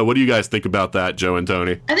wrong. I don't know. What do you guys think about that, Joe and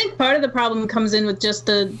Tony? I think part of the problem comes in with just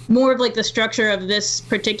the more of like the structure of this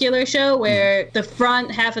particular show, where the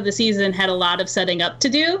front half of the season had a lot of setting up to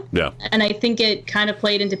do. Yeah. And I think it kind of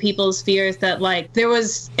played into people's fears that like there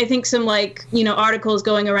was, I think, some like, you know, articles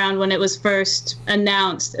going around when it was first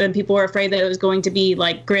announced, and people were afraid that it was going to be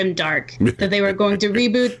like grim dark, that they were going to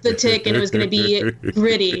reboot the Tick and it was going to be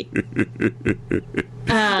gritty.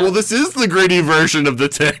 Well, this is the gritty version of the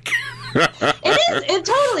Tick. It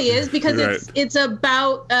totally is, because it's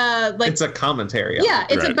about like, it's a commentary. Yeah,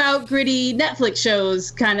 it's about gritty Netflix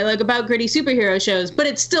shows, kind of like about gritty superhero shows, but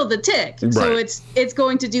it's still the Tick. Right. So it's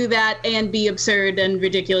going to do that and be absurd and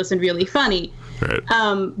ridiculous and really funny.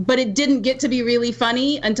 Right. But it didn't get to be really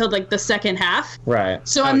funny until like the second half. Right.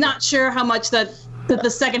 So I'm not sure how much that the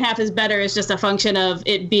second half is better is just a function of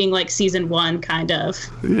it being like season 1, kind of.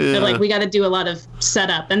 Yeah. Like, we got to do a lot of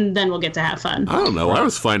setup, and then we'll get to have fun. I don't know. I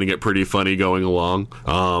was finding it pretty funny going along.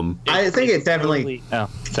 I think it definitely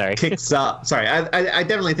sorry. kicks up. Sorry, I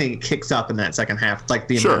definitely think it kicks up in that second half, like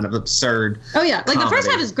the amount of absurd. Oh yeah, like comedy. The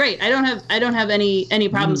first half is great. I don't have any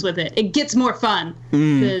problems with it. It gets more fun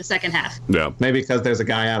the second half. Yeah, maybe because there's a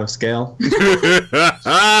guy out of scale.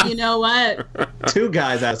 You know what? 2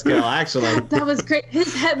 guys out of scale, actually. That was great.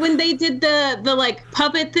 His head, when they did the like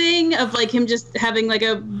puppet thing of like him just having like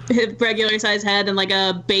a regular size head and like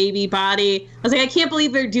a baby body. I was like, I can't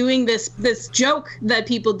believe they're doing this joke that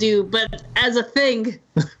people do, but as a thing.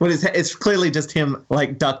 It's clearly just him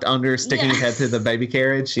like ducked under, sticking his head through the baby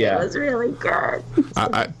carriage. Yeah, It was really good.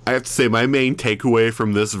 I have to say, my main takeaway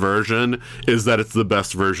from this version is that it's the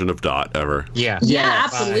best version of Dot ever. Yeah. Yeah,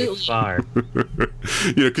 By absolutely. far.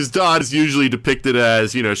 Because Dot is usually depicted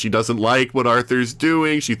as, she doesn't like what Arthur's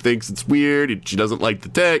doing. She thinks it's weird. She doesn't like the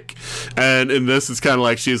tick. And in this, it's kind of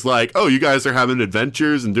like she's like, oh, you guys are having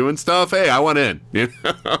adventures and doing stuff. Hey, I want in.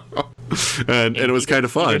 And it was kind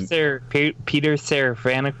of fun. Peter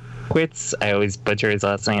Serafanowicz, I always butcher his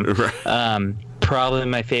last name. Right. Probably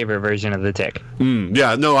my favorite version of the Tick.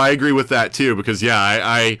 Yeah, no, I agree with that too, because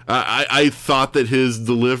I thought that his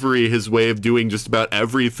delivery, his way of doing just about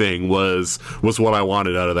everything was what I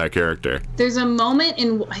wanted out of that character. There's a moment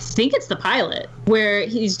in, I think it's the pilot, where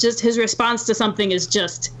his response to something is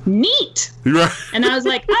just neat. Right. And I was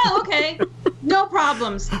like, oh, okay, no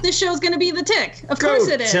problems. This show's gonna be the Tick. Of course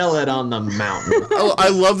it is. Tell it on the mountain. I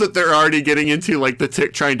love that they're already getting into like the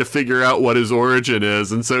Tick trying to figure out what his origin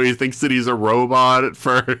is, and so he thinks that he's a robot at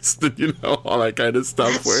first, and all that kind of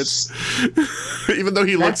stuff. Where it's even though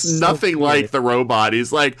he looks nothing like the robot,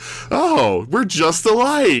 he's like, oh, we're just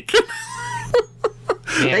alike.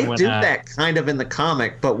 They do that kind of in the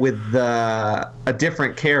comic, but with a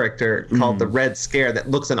different character called the Red Scare that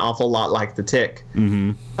looks an awful lot like the Tick.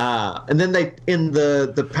 Mm-hmm. And then in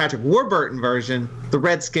the Patrick Warburton version, the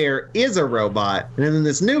Red Scare is a robot, and then in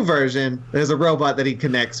this new version, there's a robot that he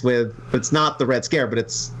connects with. It's not the Red Scare, but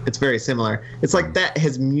it's very similar. It's like that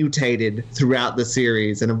has mutated throughout the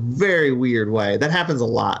series in a very weird way. That happens a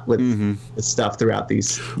lot with stuff throughout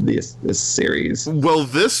this series. Well,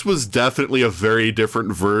 this was definitely a very different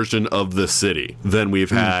version of the city than we've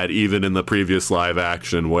had even in the previous live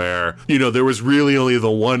action, where there was really only the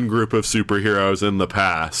one group of superheroes in the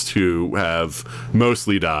past who have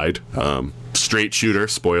mostly died. Straight shooter,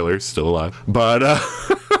 spoilers, still alive, but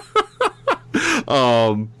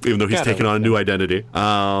even though he's taken on a new identity.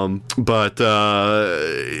 But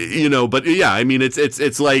yeah, I mean,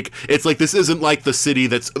 it's like this isn't like the city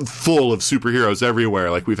that's full of superheroes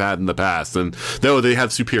everywhere like we've had in the past, and though they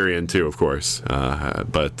have Superior too, of course.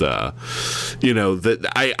 And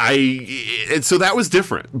so that was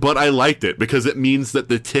different, but I liked it because it means that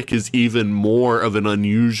the Tick is even more of an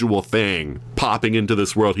unusual thing popping into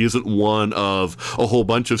this world. He isn't one of a whole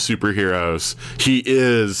bunch of superheroes. He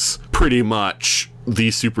is pretty much the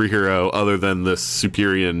superhero other than this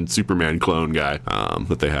Superior Superman clone guy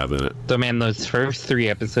that they have in it. So man, those first 3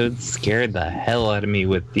 episodes scared the hell out of me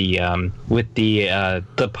with the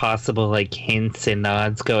possible like hints and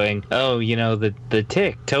nods going, oh, the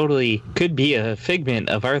Tick totally could be a figment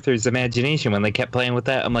of Arthur's imagination. When they kept playing with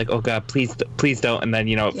that, I'm like, oh god, please don't. And then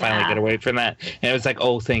it finally get away from that, and I was like,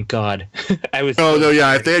 oh, thank god. I was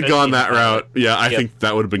if they had gone that route, I think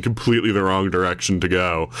that would have been completely the wrong direction to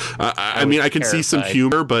go. I mean, I can see some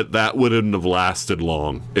humor, but that wouldn't have lasted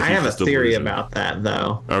long. I have a theory about that,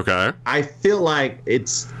 though. Okay. I feel like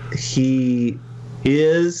he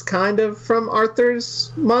is kind of from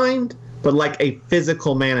Arthur's mind, but like a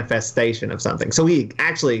physical manifestation of something. So he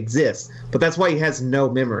actually exists, but that's why he has no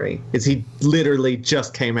memory, is he literally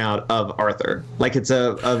just came out of Arthur. Like it's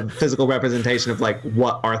a physical representation of like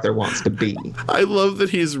what Arthur wants to be. I love that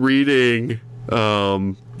he's reading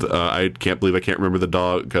I can't believe I can't remember the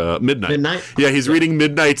dog. Midnight. Yeah, he's reading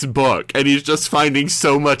Midnight's book, and he's just finding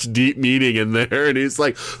so much deep meaning in there. And he's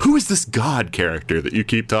like, "Who is this God character that you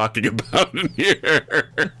keep talking about in here?"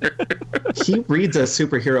 He reads a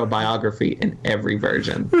superhero biography in every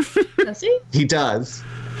version. Does he? He does.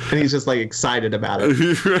 And he's just like excited about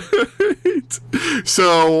it. Right.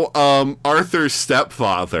 So, Arthur's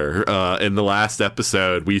stepfather, in the last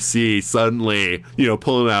episode, we see suddenly,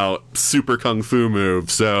 pulling out super kung fu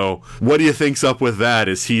moves. So, what do you think's up with that?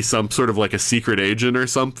 Is he some sort of like a secret agent or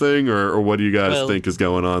something? Or what do you guys think is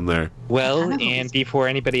going on there? Well, and before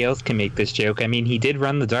anybody else can make this joke, I mean, he did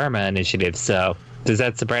run the Dharma Initiative, so does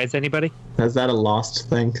that surprise anybody? Is that a Lost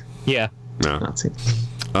thing? Yeah. No. Not seen.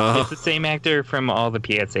 It's the same actor from all the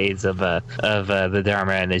PSAs of the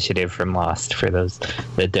Dharma Initiative from Lost, for those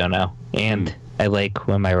that don't know. And I like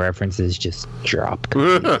when my references just drop. To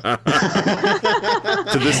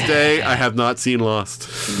this day, I have not seen Lost.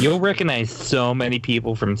 You'll recognize so many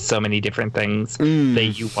people from so many different things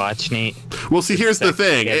that you watch, Nate. Well, see, here's the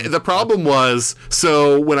thing. The problem was,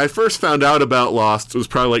 so when I first found out about Lost, it was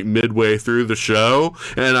probably like midway through the show,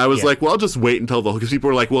 and I was like, well, I'll just wait until because people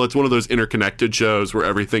were like, well, it's one of those interconnected shows where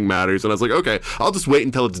everything matters, and I was like, okay, I'll just wait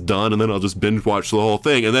until it's done, and then I'll just binge watch the whole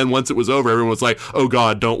thing. And then once it was over, everyone was like, oh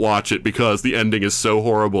god, don't watch it because the ending is so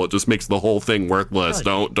horrible, it just makes the whole thing worthless.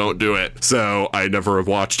 Don't do it. So I never have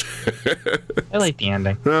watched it. I like the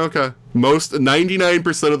ending. Okay.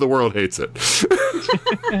 99% of the world hates it.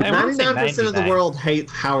 99% of the world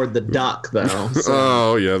hates Howard the Duck, though. So.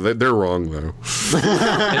 Oh yeah, they're wrong though.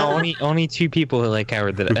 No, only 2 people who like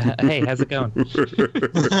Howard the Duck. Hey, how's it going?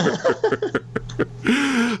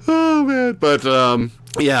 Oh man, but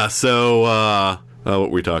yeah. So what were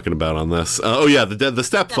we talking about on this? The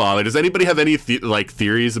stepfather. Does anybody have any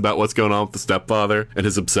theories about what's going on with the stepfather and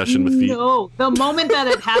his obsession with feet? No, the moment that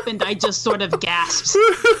it happened, I just sort of gasped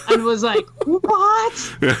and was like,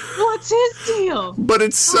 "What? What's his deal?" But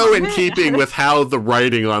it's so in keeping with how the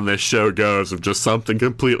writing on this show goes, of just something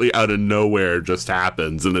completely out of nowhere just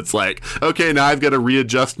happens, and it's like, okay, now I've got to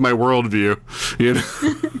readjust my worldview. You know,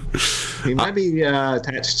 He might be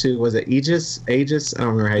attached to, was it Aegis? I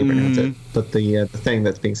don't remember how you pronounce it, but the thing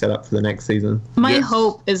that's being set up for the next season. My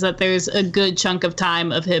hope is that there's a good chunk of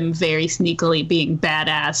time of him very sneakily being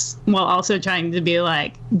badass while also trying to be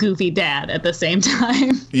like goofy dad at the same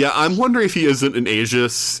time. Yeah, I'm wondering if he isn't an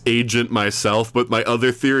Aegis agent myself, but my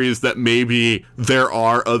other theory is that maybe there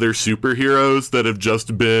are other superheroes that have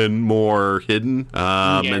just been more hidden,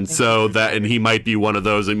 and he might be one of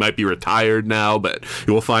those. He might be retired now, but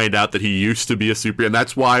you will find out that he used to be a superhero, and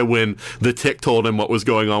that's why when the Tick told him what was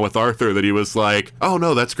going on with Arthur, that he was like, oh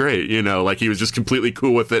no, that's great, like he was just completely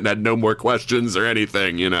cool with it and had no more questions or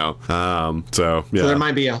anything, so there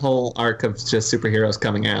might be a whole arc of just superheroes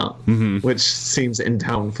coming out, which seems in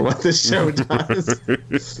tone for what this show does.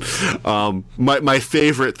 My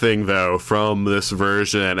favorite thing though from this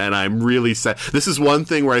version, and I'm really sad, this is one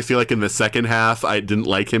thing where I feel like in the second half I didn't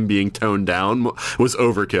like him being toned down, was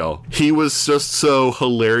Overkill. He was just so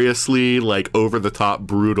hilariously over the top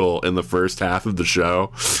brutal in the first half of the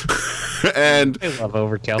show. And I love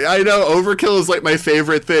Overkill. I know Overkill is my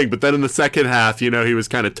favorite thing, but then in the second half, he was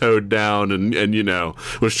kind of toned down and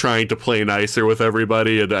was trying to play nicer with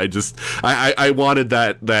everybody, and I wanted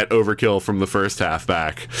that Overkill from the first half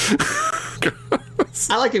back.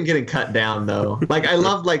 I like him getting cut down though. I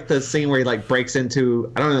love the scene where he breaks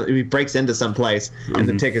into, I don't know, he breaks into some place and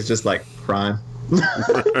the Tick is just crime.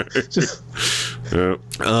 Just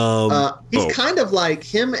he's kind of like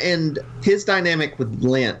him, and his dynamic with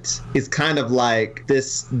Lint is kind of like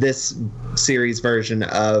this series version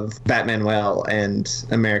of Batmanuel and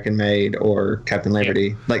American Made or Captain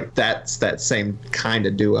Liberty. That's that same kind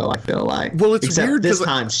of duo, I feel like. Well, it's except weird this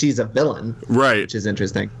time she's a villain, right? Which is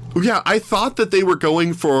interesting. Yeah, I thought that they were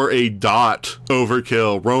going for a Dot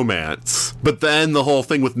Overkill romance, but then the whole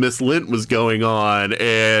thing with Miss Lint was going on,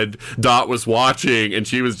 and Dot was watching, and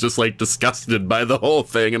she was just disgusted by the whole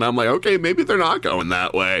thing, and I'm like, okay, maybe they're not going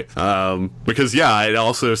that way, because it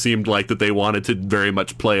also seemed like that they wanted to very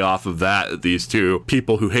much play off of that. These two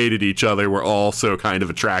people who hated each other were also kind of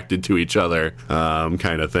attracted to each other,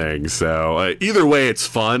 kind of thing. So either way, it's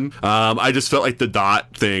fun. I just felt like the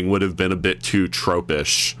Dot thing would have been a bit too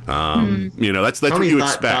tropish. That's what you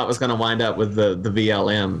expect. Dot was going to wind up with the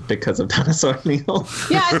VLM because of Dinosaur Neil.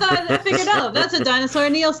 Yeah, I figured out that's a Dinosaur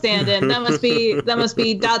Neil stand-in. That must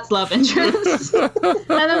be Dot's love interest. And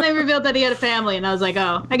then they revealed that he had a family, and I was like,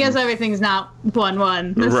 oh, I guess everything's not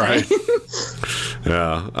 1-1. Right.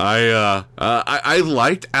 Yeah, I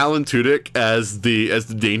liked Alan Tudyk as the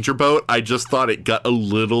Danger Boat. I just thought it got a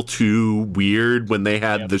little too weird when they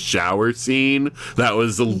had the shower scene. That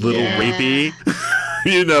was a little rapey.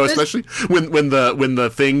 Especially when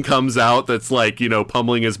the thing comes out that's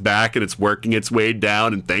pummeling his back and it's working its way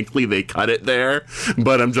down, and thankfully they cut it there.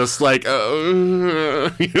 But I'm just I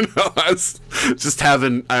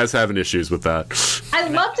was having issues with that. I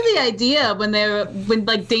loved the idea when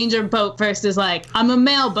Danger Boat first is I'm a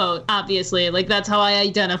male boat, obviously, that's how I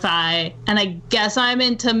identify, and I guess I'm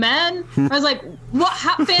into men. I was like, what?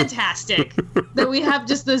 How fantastic that we have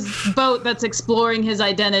just this boat that's exploring his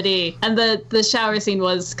identity, and the shower scene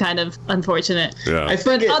was kind of unfortunate. Yeah.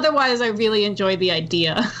 But otherwise, I really enjoyed the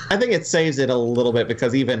idea. I think it saves it a little bit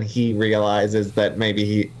because even he realizes that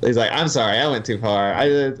maybe he's like, I'm sorry, I went too far.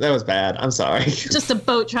 That was bad. I'm sorry. Just a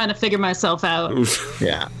boat trying to figure myself out.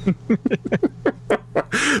 Yeah.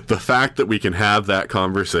 The fact that we can have that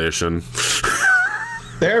conversation.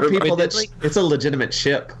 There are people that it's a legitimate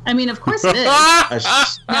ship. I mean, of course it is.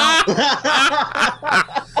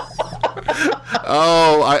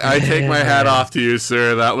 Oh, I take my hat off to you,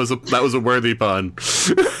 sir. That was a worthy pun.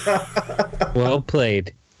 Well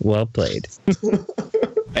played. Well played.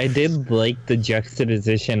 I did like the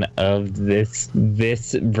juxtaposition of this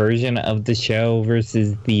version of the show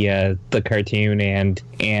versus the cartoon and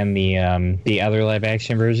the other live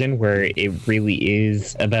action version, where it really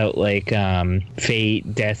is about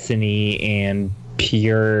fate, destiny, and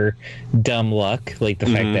pure dumb luck, like the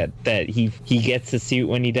fact that he gets the suit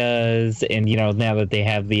when he does, and now that they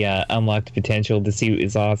have the unlocked potential, the suit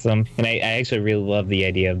is awesome. And I actually really love the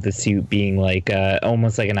idea of the suit being like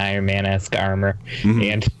almost like an Iron Man-esque armor,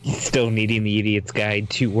 and still needing the Idiot's Guide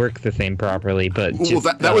to work the thing properly. But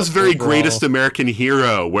that was very Greatest American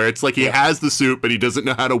Hero, where it's like he has the suit, but he doesn't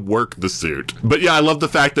know how to work the suit. But yeah, I love the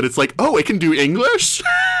fact that it's like, oh, it can do English?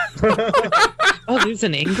 Oh, there's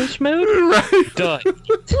an English mode? Right. Duh.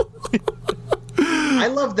 I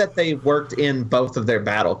love that they worked in both of their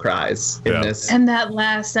battle cries in this. And that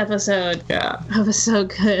last episode. Yeah. That was so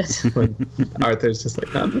good. When Arthur's just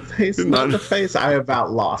like, not the face, not the face. I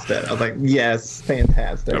about lost it. I was like, yes,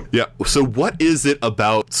 fantastic. Yeah. So what is it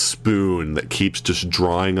about Spoon that keeps just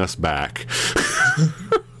drawing us back?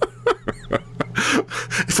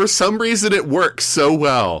 For some reason, it works so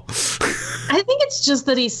well. I think it's just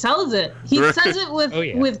that he sells it. He says it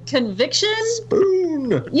with conviction.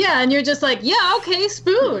 Spoon. Yeah, and you're just like, yeah, okay,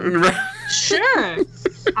 Spoon. Sure.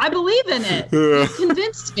 I believe in it. You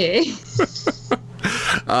convinced me.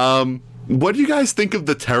 What do you guys think of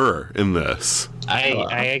the Terror in this?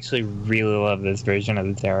 I actually really love this version of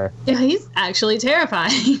the Terror. Yeah, he's actually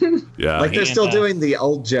terrifying. Yeah. Like they're still doing the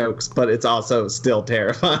old jokes, but it's also still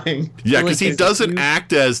terrifying. Yeah, because he doesn't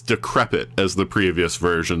act as decrepit as the previous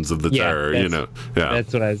versions of the Terror, Yeah.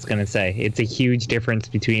 That's what I was going to say. It's a huge difference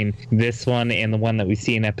between this one and the one that we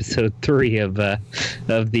see in episode 3 of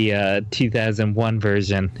the 2001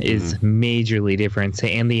 version is majorly different.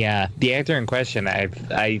 And the actor in question,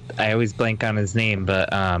 I always blank on his name,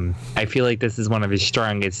 but I feel like this is one of his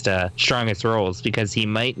strongest roles, because he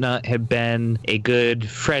might not have been a good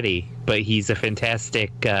Freddy, but he's a fantastic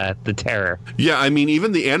the Terror. Yeah, I mean,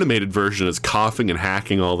 even the animated version is coughing and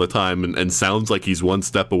hacking all the time and sounds like he's one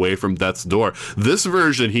step away from death's door. This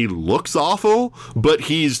version, he looks awful, but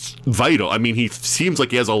he's vital. I mean, he seems like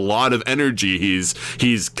he has a lot of energy.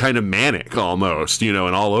 He's kind of manic almost, and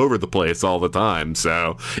all over the place all the time.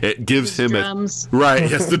 So it gives him drums. Right, he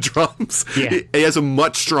has the drums. Yeah. He has a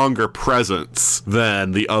much stronger presence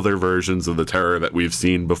than the other versions of the Terror that we've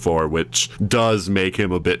seen before, which does make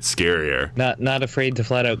him a bit scarier. Not afraid to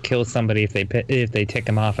flat out kill somebody if they tick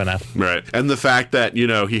him off enough. Right. And the fact that,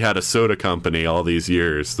 he had a soda company all these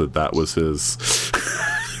years, that was his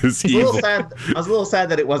his evil. I was a little sad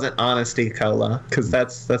that it wasn't Honesty Cola, because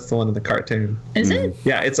that's the one in the cartoon. Is it?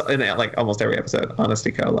 Yeah, it's in like almost every episode.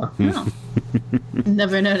 Honesty Cola. No.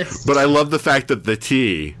 Never noticed. But I love the fact that the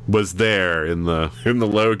T was there in the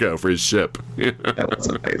logo for his ship. That was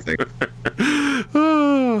amazing.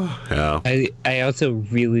 Yeah. I also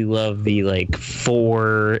really love the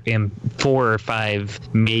 4 or 5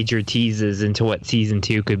 major teases into what season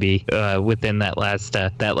 2 could be within that last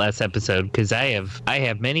episode, because I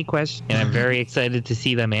have many questions and I'm very excited to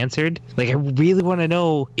see them answered. Like, I really want to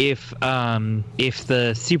know if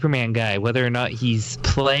the Superman guy, whether or not he's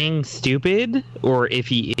playing stupid or if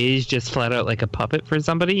he is just flat out like a puppet for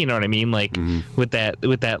somebody. You know what I mean? Like with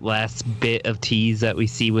that last bit of tease that we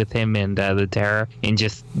see with him and the Terror, and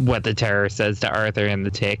just what the Terror says to Arthur and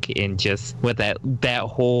the Tick, and just what that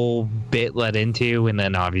whole bit led into, and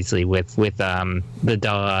then obviously with the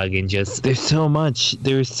dog, and just there's so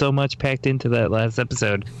much packed into that last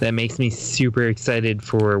episode that makes me super excited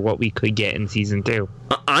for what we could get in season 2.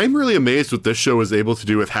 I'm really amazed what this show was able to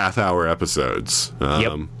do with half-hour episodes.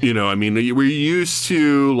 Yep. I mean, we're used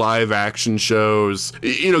to live-action shows,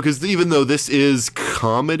 because even though this is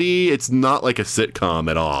comedy, it's not like a sitcom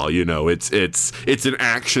at all. It's an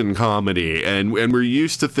action comedy, and we're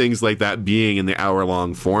used to things like that being in the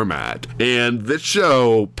hour-long format. And this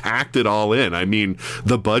show packed it all in. I mean,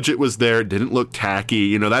 the budget was there; it didn't look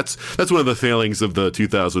tacky. That's one of the failings of the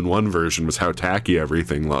 2001 version, was how tacky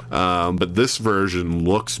everything looked. But this version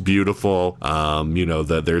looks beautiful.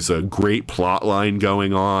 That there's a great plot line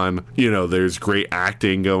going on. There's great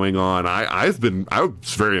acting going on. I was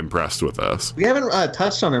very impressed with this. We haven't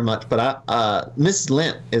touched on her much, but Miss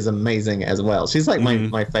Lint is amazing as well. She's like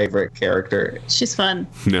my favorite character. She's fun.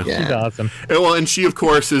 Yeah. She's awesome. Well, and she, of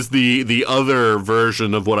course, is the other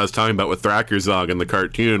version of what I was talking about with Thrakkerzog in the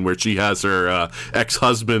cartoon, where she has her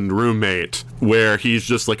ex-husband roommate, where he's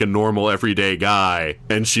just like a normal everyday guy,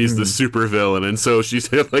 and she's the supervillain, and so she's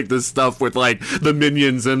hit like this stuff with like the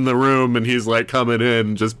minions in the room, and he's like coming in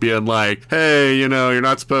and just being like, hey, you're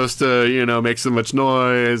not supposed to, make so much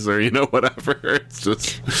noise, or whatever. It's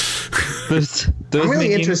just those I'm really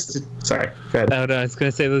minions, interested. Sorry, go ahead. Oh, no, I was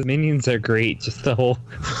gonna say those minions are great. Just the whole,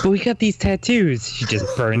 but we got these tattoos. She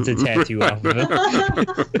just burns a tattoo off of him.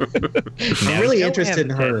 I'm really interested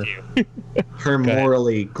in her. her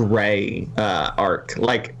morally gray arc,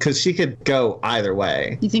 like, because she could go either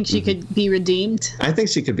way. You think she could be redeemed? I think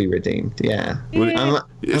she could be redeemed. Yeah, I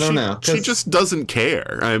don't know. She just doesn't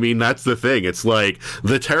care. I mean, that's the thing. It's like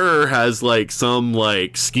the Terror has like some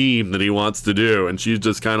like scheme that he wants to do, and she's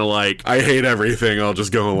just kind of like, I hate everything. I'll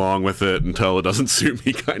just go along with it until it doesn't suit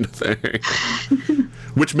me, kind of thing.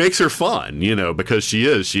 Which makes her fun, you know, because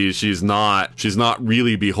she's not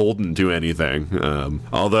really beholden to anything.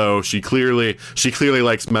 Although she clearly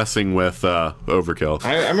likes messing with Overkill.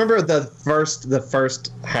 I remember the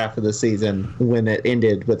first half of the season when it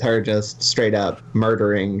ended with her just straight up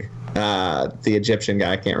murdering the Egyptian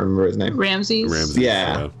guy. I can't remember his name. Ramses.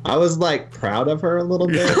 Yeah. I was like proud of her a little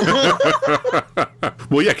bit.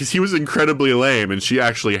 Well, yeah, because he was incredibly lame, and she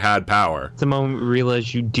actually had power. The moment we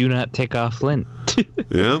realize you do not take off lint.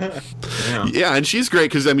 Yeah, and she's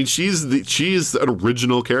great because I mean she's an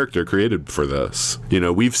original character created for this. You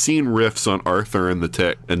know, we've seen riffs on Arthur and the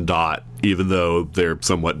Tick and Dot, even though they're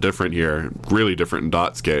somewhat different here, really different in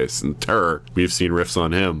Dot's case. And Terror, we've seen riffs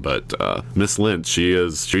on him, but Miss Lynch, she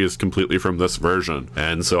is completely from this version,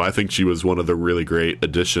 and so I think she was one of the really great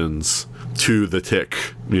additions to the Tick,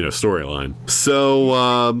 you know, storyline.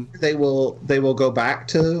 So they will go back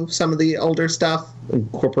to some of the older stuff,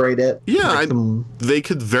 incorporate it. Yeah, they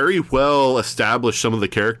could very well establish some of the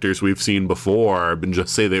characters we've seen before and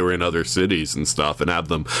just say they were in other cities and stuff and have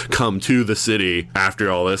them come to the city after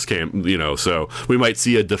all this came, you know, so we might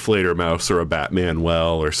see a Deflator Mouse or a Batman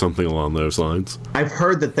Well or something along those lines. I've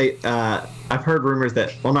heard that I've heard rumors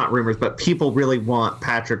that, well, not rumors, but people really want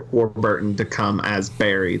Patrick Warburton to come as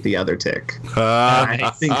Barry, the other Tick.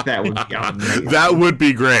 I think that would be amazing. That would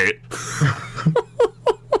be great.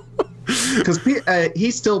 Because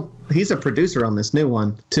he's a producer on this new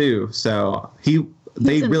one too, so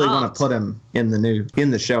they really want to put him in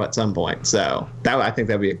the show at some point. So I think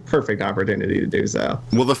that'd be a perfect opportunity to do so.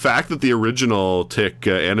 Well, the fact that the original Tick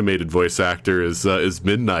animated voice actor is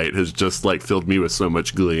Midnight has just like filled me with so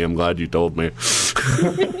much glee. I'm glad you told me.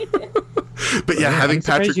 But yeah, having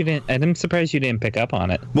Patrick... I'm surprised you didn't pick up on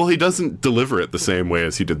it. Well, he doesn't deliver it the same way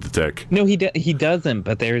as he did the Tick. No, he doesn't,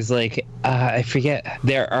 but there's like, I forget,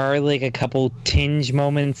 there are like a couple tinge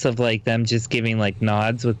moments of like them just giving like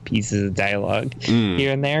nods with pieces of dialogue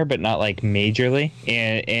here and there, but not like majorly.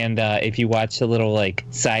 And if you watch the little like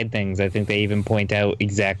side things, I think they even point out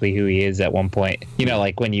exactly who he is at one point. You know,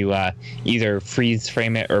 like when you either freeze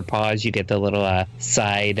frame it or pause, you get the little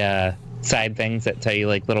side things that tell you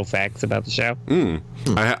like little facts about the show.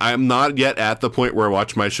 I'm not yet at the point where I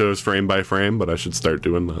watch my shows frame by frame, but I should start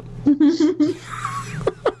doing that.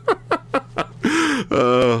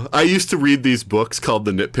 I used to read these books called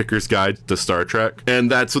The Nitpicker's Guide to Star Trek,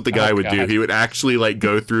 and that's what the guy would do. He would actually like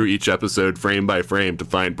go through each episode frame by frame to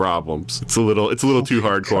find problems. It's a little too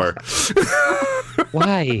hardcore.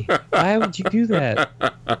 Why would you do that?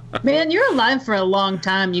 Man, you're alive for a long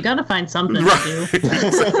time. You gotta find something to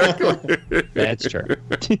do. That's true.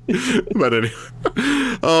 But anyway,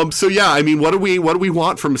 so yeah, I mean, what do we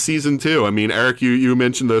want from season 2? I mean, Eric, you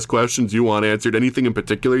mentioned those questions you want answered. Anything in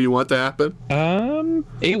particular you want to happen?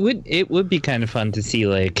 It would be kind of fun to see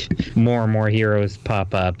like more and more heroes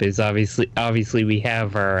pop up. Is obviously we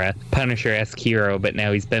have our Punisher-esque hero, but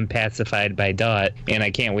now he's been pacified by Dot, and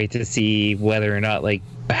I can't wait to see whether or not like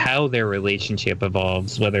how their relationship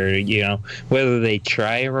evolves, whether they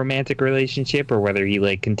try a romantic relationship or whether he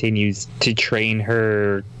like continues to train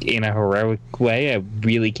her in a heroic way. I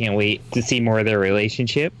really can't wait to see more of their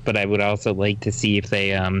relationship, but I would also like to see if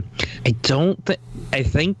they I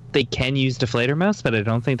think they can use Deflator Mouse, but I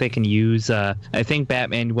don't think they can use I think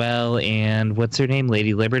Batman Well and what's her name,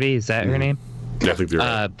 Lady Liberty, is that her name? Yeah, I think you're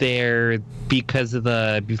right. They're because of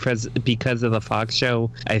the Fox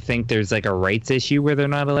show, I think there's like a rights issue where they're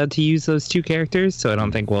not allowed to use those two characters, so I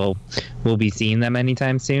don't think we'll be seeing them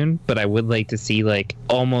anytime soon. But I would like to see like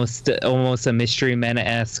almost a Mystery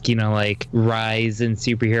Men-esque, like rise in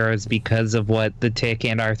superheroes because of what the Tick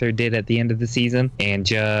and Arthur did at the end of the season. And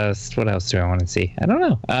just what else do I want to see? I don't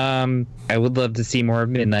know. I would love to see more of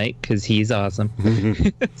Midnight because he's awesome.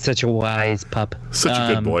 Such a wise pup. Such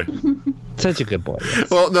a good boy. Such a good boy. Yes.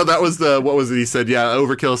 Well, no, that was what was it he said? Yeah,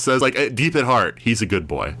 Overkill says, like, deep at heart, he's a good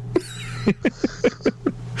boy.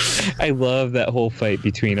 I love that whole fight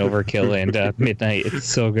between Overkill and Midnight. It's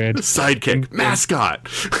so good. Sidekick, mascot.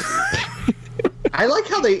 I like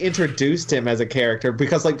how they introduced him as a character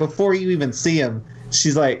because, like, before you even see him,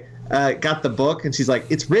 she's like, got the book, and she's like,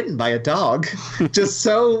 it's written by a dog. Just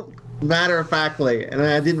so matter-of-factly. And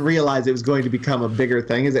I didn't realize it was going to become a bigger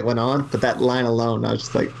thing as it went on, but that line alone, I was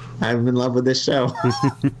just like, I'm in love with this show.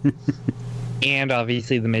 And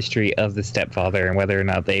obviously the mystery of the stepfather and whether or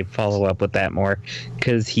not they follow up with that more,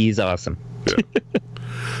 because he's awesome. Yeah.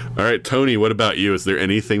 All right, Tony, what about you? Is there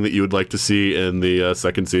anything that you would like to see in the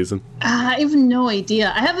second season? I have no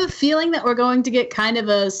idea. I have a feeling that we're going to get kind of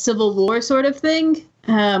a Civil War sort of thing,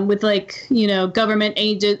 with government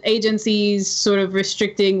agencies sort of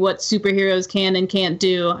restricting what superheroes can and can't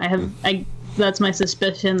do. That's my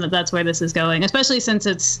suspicion that that's where this is going, especially since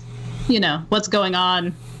it's, what's going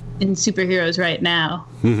on in superheroes right now.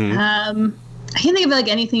 Mm-hmm. I can't think of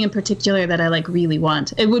anything in particular that I really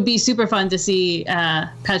want. It would be super fun to see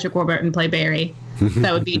Patrick Warburton play Barry.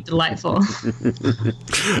 That would be delightful.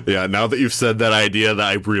 Yeah, now that you've said that idea, that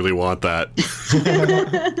I really want that.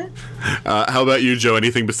 How about you, Joe?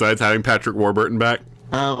 Anything besides having Patrick Warburton back?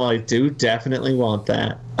 I do definitely want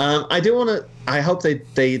that. I do want to. I hope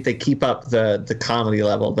they keep up the comedy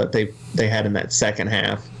level that they had in that second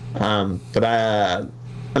half. But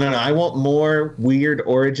I don't know. I want more weird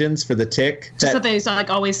origins for the Tick. Just that they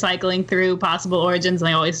always cycling through possible origins, and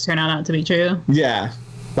they always turn out not to be true. Yeah,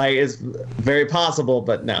 it's very possible,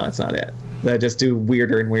 but no, it's not it. They just do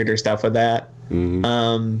weirder and weirder stuff with that.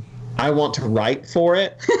 Mm-hmm. I want to write for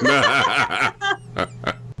it.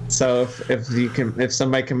 So if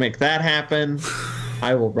somebody can make that happen,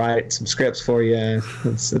 I will write some scripts for you.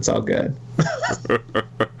 It's all good.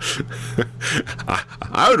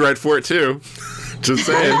 I would write for it too. Just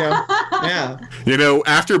saying. Yeah.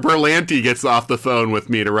 After Berlanti gets off the phone with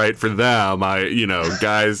me to write for them,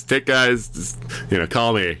 Tick guys, just,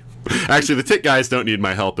 call me. Actually, the Tick guys don't need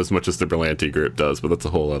my help as much as the Berlanti group does, but that's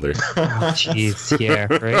a whole other. Jeez, yeah,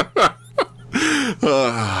 right?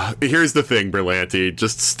 Here's the thing, Berlanti.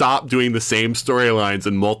 Just stop doing the same storylines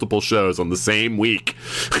in multiple shows on the same week.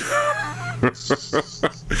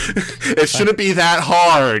 It shouldn't be that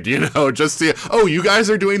hard, just see, you guys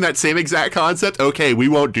are doing that same exact concept? Okay, we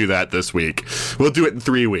won't do that this week. We'll do it in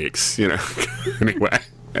 3 weeks,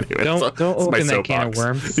 Anyway, don't open that can of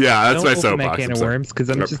worms. Yeah, that's my soapbox. Don't open that can of worms, because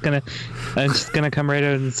I'm just gonna come right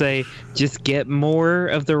out and say, just get more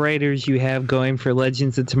of the writers you have going for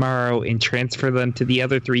Legends of Tomorrow and transfer them to the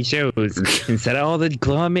other 3 shows. Instead of all the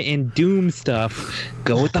glum and doom stuff,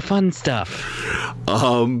 go with the fun stuff.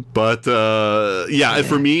 For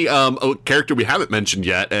me, a character we haven't mentioned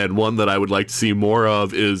yet, and one that I would like to see more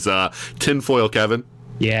of, is Tinfoil Kevin.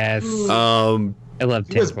 Yes. I love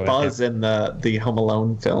Tinfoil. He was Buzz in the Home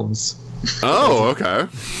Alone films. Oh, okay.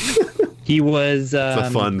 He was. It's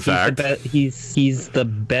a fun fact. He's the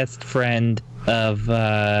best friend of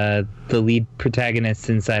the lead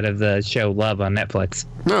protagonist inside of the show Love on Netflix.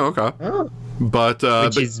 Oh, okay. Oh. But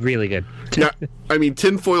which is really good. Yeah, I mean,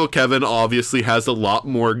 Tinfoil Kevin obviously has a lot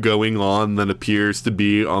more going on than appears to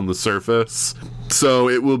be on the surface. So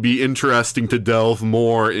it will be interesting to delve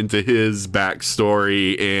more into his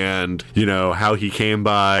backstory and, how he came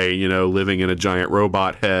by, living in a giant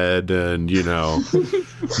robot head and,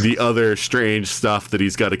 the other strange stuff that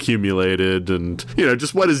he's got accumulated and,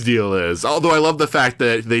 just what his deal is. Although I love the fact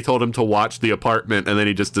that they told him to watch The Apartment and then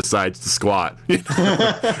he just decides to squat.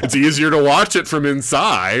 It's easier to watch it from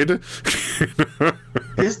inside.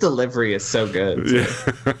 His delivery is so good. Yeah.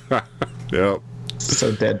 Yep.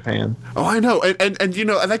 So deadpan. Oh, I know. And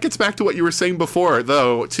that gets back to what you were saying before,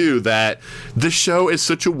 though, too, that the show is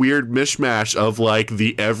such a weird mishmash of,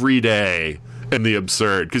 the everyday and the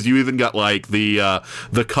absurd. Because you even got,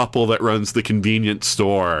 the couple that runs the convenience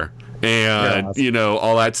store. And,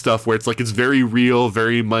 all that stuff where it's very real,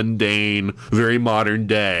 very mundane, very modern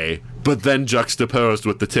day. But then juxtaposed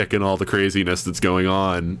with the Tick and all the craziness that's going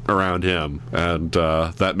on around him. And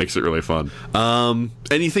that makes it really fun.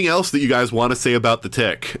 Anything else that you guys want to say about the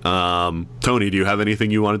Tick? Tony, do you have anything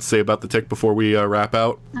you wanted to say about the Tick before we wrap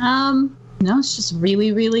out? No, it's just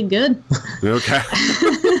really, really good. Okay.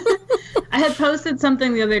 I had posted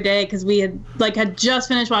something the other day because we had just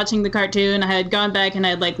finished watching the cartoon. I had gone back and I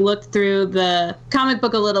had looked through the comic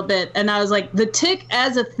book a little bit, and I was like, the Tick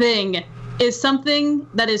as a thing is something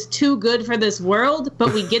that is too good for this world,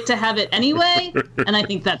 but we get to have it anyway, and I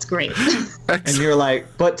think that's great. And you're like,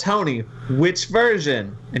 but Tony, which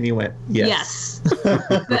version? And you went, yes. Yes.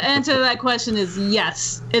 The answer to that question is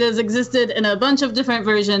yes. It has existed in a bunch of different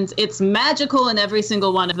versions. It's magical in every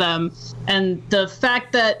single one of them. And the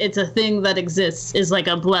fact that it's a thing that exists is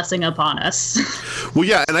a blessing upon us. Well,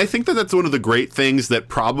 yeah, and I think that that's one of the great things that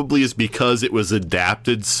probably is because it was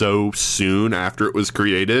adapted so soon after it was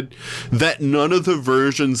created, that none of the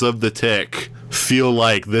versions of the Tick feel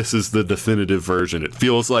like this is the definitive version. It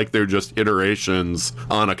feels like they're just iterations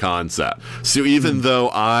on a concept. So even though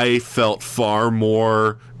I felt far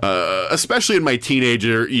more, especially in my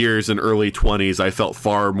teenager years and early 20s, I felt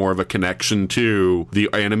far more of a connection to the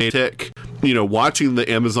anime Tick. watching the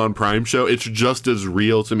Amazon Prime show, it's just as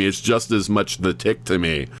real to me. It's just as much the Tick to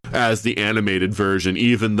me as the animated version,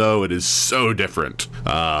 even though it is so different.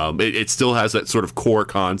 It still has that sort of core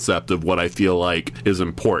concept of what I feel like is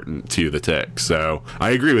important to the Tick. So I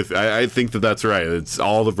agree with. I think that's right. It's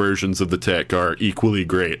all the versions of the Tick are equally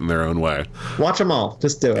great in their own way. Watch them all.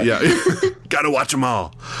 Just do it. Yeah, gotta watch them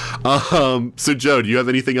all. So Joe, do you have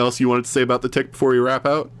anything else you wanted to say about the Tick before we wrap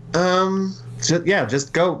out?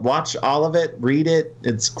 Just go watch all of it, read it.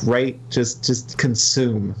 It's great. Just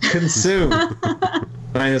consume.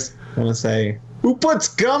 I just want to say, who puts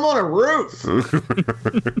gum on a roof?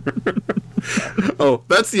 Oh,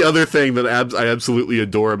 that's the other thing that I absolutely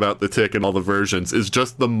adore about the Tick and all the versions is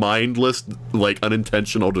just the mindless,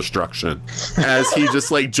 unintentional destruction. As he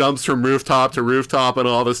just jumps from rooftop to rooftop and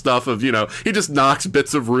all this stuff of, he just knocks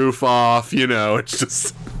bits of roof off, it's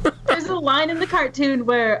just... There's a line in the cartoon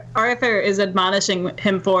where Arthur is admonishing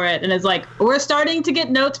him for it and is like, we're starting to get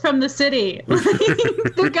notes from the city.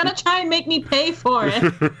 They're gonna try and make me pay for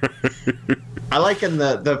it. I like in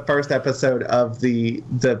the first episode of the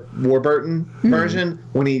Warburton version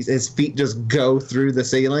when his feet just go through the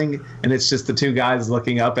ceiling and it's just the two guys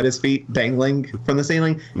looking up at his feet dangling from the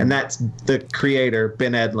ceiling, and that's the creator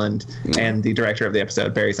Ben Edlund and the director of the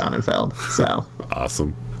episode Barry Sonnenfeld. So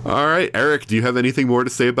awesome. All right, Eric, do you have anything more to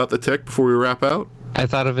say about the Tick before we wrap out? I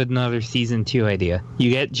thought of another season 2 idea. You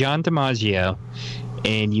get John DiMaggio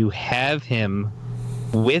and you have him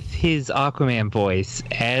with his Aquaman voice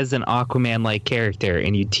as an Aquaman-like character,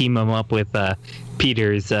 and you team him up with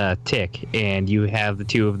Peter's Tick, and you have the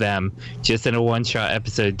two of them just in a one-shot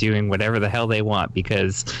episode doing whatever the hell they want,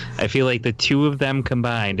 because I feel like the two of them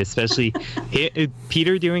combined, especially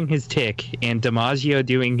Peter doing his Tick and DiMaggio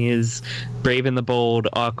doing his Brave and the Bold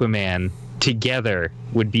Aquaman together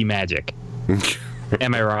would be magic.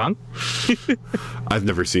 Am I wrong? I've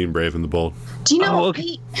never seen Brave and the Bold. Do you know,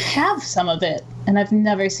 I have some of it, and I've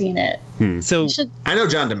never seen it. So I know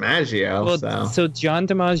John DiMaggio. So John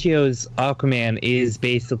DiMaggio's Aquaman is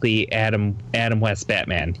basically Adam West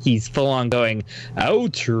Batman. He's full on going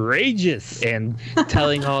outrageous and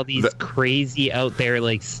telling all these crazy out there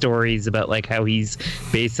stories about how he's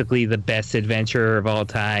basically the best adventurer of all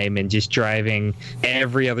time and just driving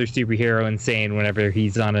every other superhero insane whenever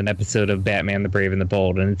he's on an episode of Batman the Brave and the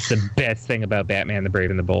Bold, and it's the best thing about Batman the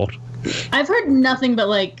Brave and the Bold. I've heard nothing but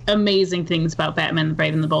amazing things about Batman the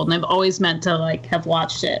Brave and the Bold, and I've always meant to have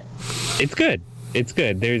watched it. It's good.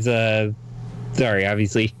 There's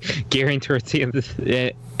obviously gearing towards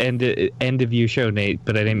the end of your show, Nate,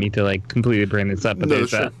 but I didn't mean to completely bring this up.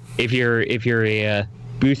 But if you're a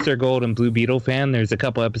Booster Gold and Blue Beetle fan, there's a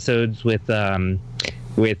couple episodes with Batman,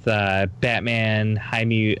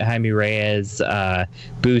 Jaime Reyes,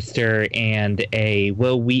 Booster, and a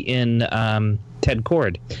Will Wheaton Ted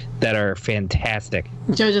Kord that are fantastic.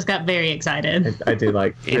 Joe just got very excited.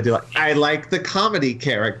 I like the comedy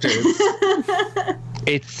characters.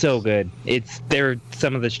 It's so good. They're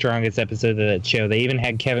some of the strongest episodes of that show. They even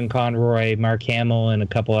had Kevin Conroy, Mark Hamill, and a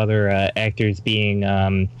couple other actors being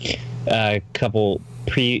a couple.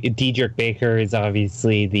 Diedrich Baker is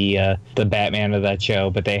obviously the Batman of that show,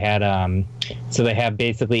 but they had they have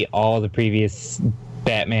basically all the previous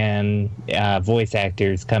Batman voice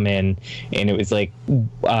actors come in, and it was I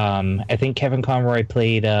think Kevin Conroy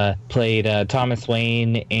played Thomas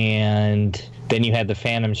Wayne, and then you had the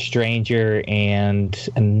Phantom Stranger and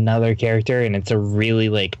another character, and it's a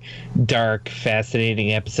really dark,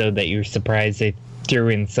 fascinating episode that you're surprised they threw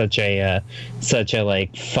in such a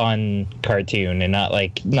fun cartoon and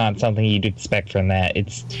not something you'd expect from that.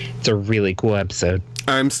 It's a really cool episode.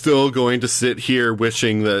 I'm still going to sit here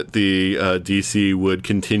wishing that the DC would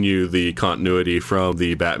continue the continuity from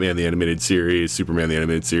the Batman the Animated Series, Superman the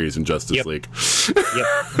Animated Series, and Justice League.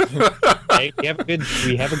 We have a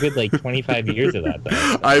good 25 years of that,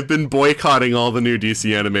 though. I've been boycotting all the new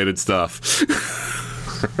DC animated stuff.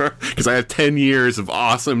 Because I have 10 years of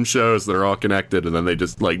awesome shows that are all connected, and then they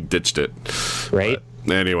just ditched it. Right?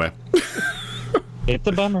 But, anyway. It's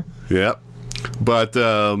a bummer. Yep. But,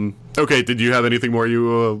 okay, did you have anything more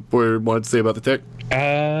you wanted to say about the Tick?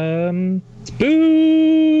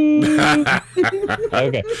 Boo!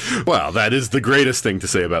 Okay. Well, that is the greatest thing to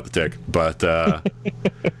say about the Tick. But,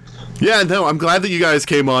 yeah, no, I'm glad that you guys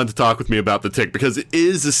came on to talk with me about the Tick, because it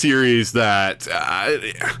is a series that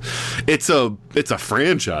it's a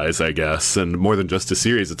franchise, I guess, and more than just a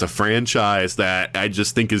series. It's a franchise that I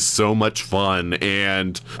just think is so much fun.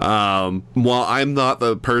 And while I'm not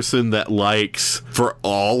the person that likes for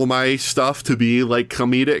all of my stuff to be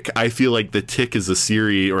comedic, I feel like the Tick is a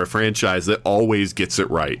series or a franchise it always gets it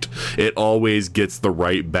right. It always gets the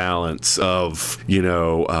right balance of,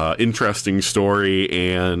 interesting story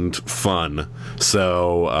and fun.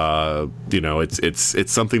 So,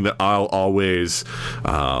 it's something that I'll always,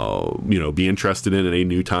 be interested in any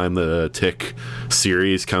new time the Tick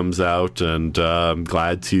series comes out, and I'm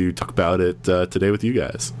glad to talk about it today with you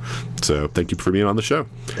guys. So thank you for being on the show.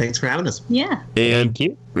 Thanks for having us. Yeah. And Thank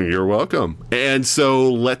you. You're welcome. And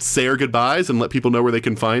so let's say our goodbyes and let people know where they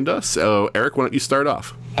can find us. So Eric, why don't you start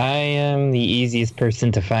off? I am the easiest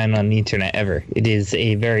person to find on the internet ever. It is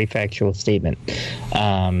a very factual statement.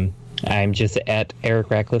 I'm just at Eric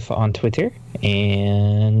Ratcliffe on Twitter,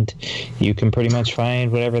 and you can pretty much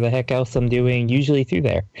find whatever the heck else I'm doing, usually through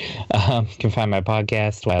there. You can find my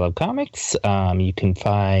podcast, I Love Comics. You can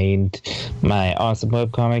find my awesome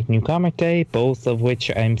webcomic, New Comic Day, both of which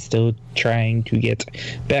I'm still trying to get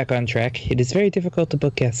back on track. It is very difficult to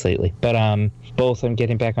book guests lately, but both I'm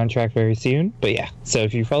getting back on track very soon. But yeah, so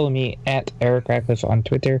if you follow me at Eric Ratcliffe on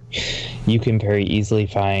Twitter, you can very easily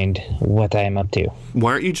find what I'm up to.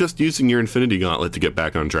 Why aren't you just using your Infinity Gauntlet to get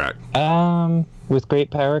back on track? With great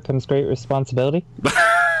power comes great responsibility.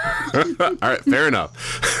 All right, fair enough.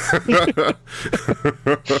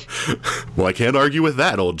 Well, I can't argue with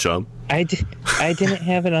that, old chum. I didn't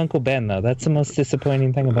have an Uncle Ben, though. That's the most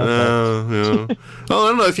disappointing thing about that. Yeah. Oh, I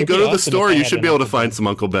don't know. If you go to the store, you should be able to find some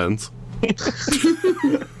Uncle Bens.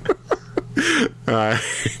 All right.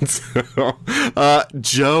 So,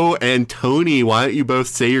 Joe and Tony, why don't you both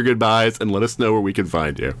say your goodbyes and let us know where we can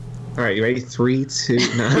find you? All right, you ready? 3, 2,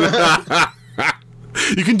 no.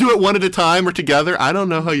 You can do it one at a time or together. I don't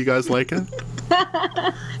know how you guys like it.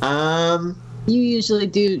 You usually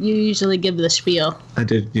do. You usually give the spiel. I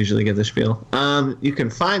did usually give the spiel. You can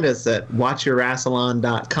find us at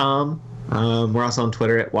watchyourassalon.com. We're also on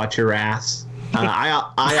Twitter at watchyourass.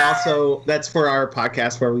 I also, that's for our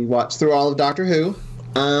podcast where we watch through all of Doctor Who.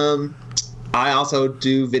 I also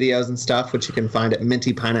do videos and stuff, which you can find at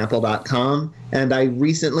mintypineapple.com. And I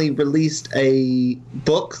recently released a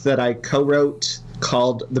book that I co-wrote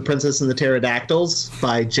called The Princess and the Pterodactyls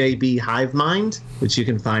by JB Hivemind, which you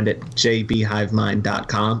can find at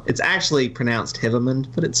jbhivemind.com. It's actually pronounced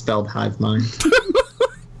Hivemind, but it's spelled Hivemind.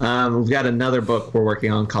 We've got another book we're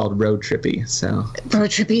working on called Road Trippy. So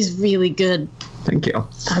Road Trippy's really good. Thank you.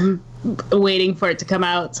 I'm waiting for it to come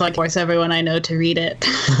out so I can force everyone I know to read it.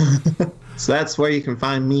 So that's where you can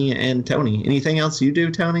find me and Tony. Anything else you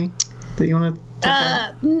do, Tony, that you want to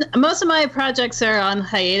most of my projects are on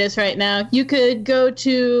hiatus right now. You could go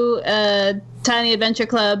to Tiny Adventure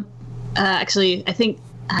Club. Actually, I think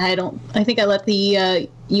I let the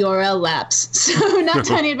URL lapse. So not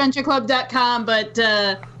tinyadventureclub.com, but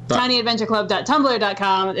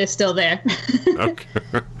tinyadventureclub.tumblr.com is still there. Okay.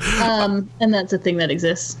 And that's a thing that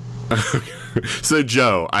exists. So,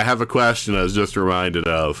 Joe, I have a question I was just reminded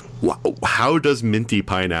of. How does minty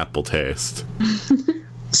pineapple taste?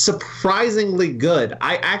 Surprisingly good.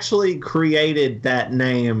 I actually created that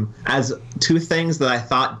name as two things that I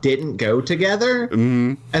thought didn't go together.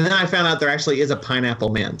 Mm-hmm. And then I found out there actually is a pineapple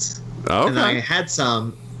mint. Okay. And I had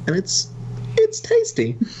some, and it's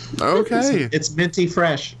tasty. Okay. It's minty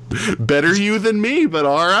fresh. Better you than me, but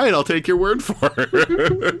all right, I'll take your word for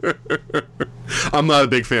it. I'm not a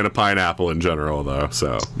big fan of pineapple in general, though,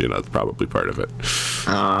 so it's probably part of it.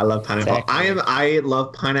 I love pineapple. Exactly. I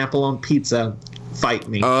love pineapple on pizza. Fight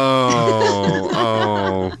me.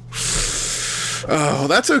 Oh,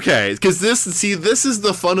 that's okay. Because this is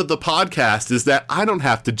the fun of the podcast, is that I don't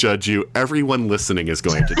have to judge you. Everyone listening is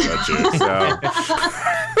going to judge you. So.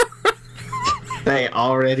 They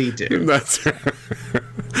already do. That's right.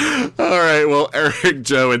 All right. Well, Eric,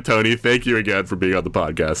 Joe, and Tony, thank you again for being on the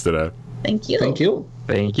podcast today. Thank you. Thank you.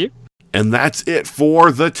 Thank you. And that's it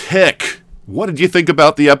for The Tick. What did you think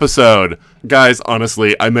about the episode? Guys,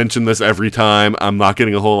 honestly, I mention this every time. I'm not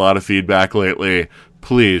getting a whole lot of feedback lately.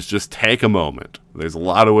 Please, just take a moment. There's a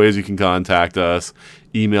lot of ways you can contact us.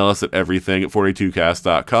 Email us at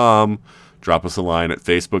everything@42cast.com. Drop us a line at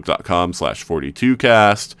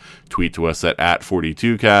facebook.com/42cast. Tweet to us at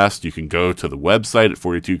 @42cast. You can go to the website at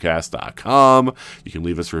 42cast.com. You can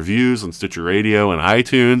leave us reviews on Stitcher Radio and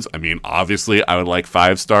iTunes. I mean, obviously, I would like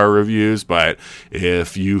 5-star reviews, but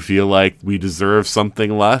if you feel like we deserve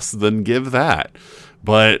something less, then give that.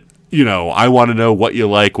 But, I want to know what you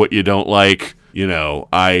like, what you don't like. You know,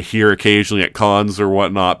 I hear occasionally at cons or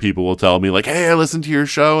whatnot, people will tell me like, hey, I listened to your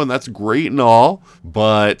show and that's great and all,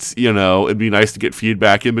 but, you know, it'd be nice to get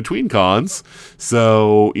feedback in between cons.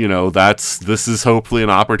 So, you know, this is hopefully an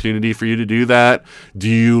opportunity for you to do that. Do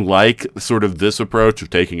you like sort of this approach of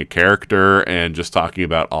taking a character and just talking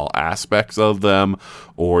about all aspects of them?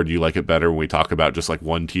 Or do you like it better when we talk about just like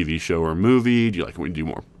one TV show or movie? Do you like when we do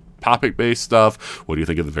more topic-based stuff? What do you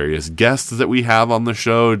think of the various guests that we have on the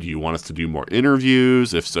show? Do you want us to do more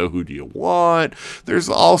interviews? If so, who do you want? There's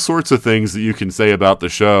all sorts of things that you can say about the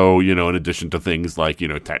show, you know, in addition to things like, you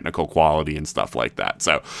know, technical quality and stuff like that.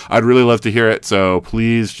 So I'd really love to hear it. So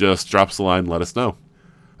please just drop us a line and let us know.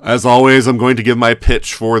 As always, I'm going to give my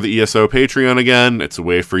pitch for the ESO Patreon again. It's a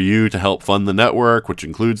way for you to help fund the network, which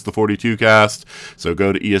includes the 42 cast. So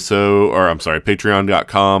go to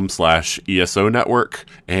patreon.com/ESO network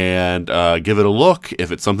and give it a look.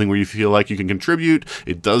 If it's something where you feel like you can contribute,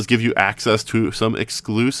 it does give you access to some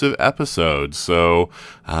exclusive episodes. So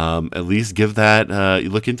at least give that,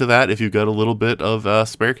 look into that if you've got a little bit of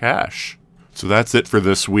spare cash. So that's it for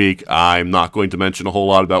this week. I'm not going to mention a whole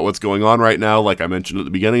lot about what's going on right now, like I mentioned at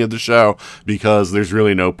the beginning of the show, because there's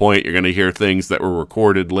really no point. You're going to hear things that were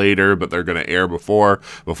recorded later, but they're going to air before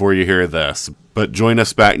you hear this. But join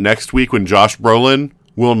us back next week when Josh Brolin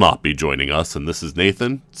will not be joining us, and this is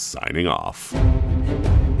Nathan signing off.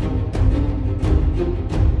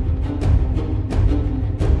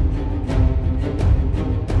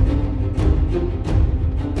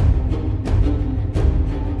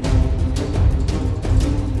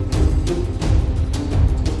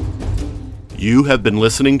 You have been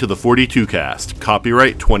listening to the 42 Cast,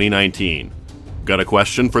 copyright 2019. Got a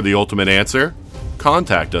question for the ultimate answer?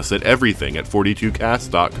 Contact us at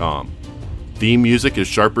everything@42cast.com. Theme music is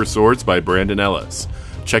Sharper Swords by Brandon Ellis.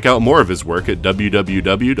 Check out more of his work at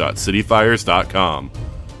www.cityfires.com.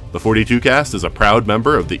 The 42 Cast is a proud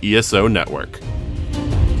member of the ESO Network.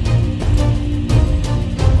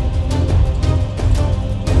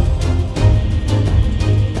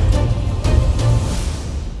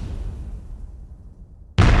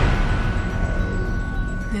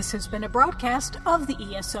 This has been a broadcast of the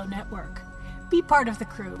ESO Network. Be part of the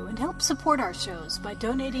crew and help support our shows by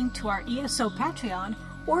donating to our ESO Patreon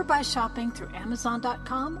or by shopping through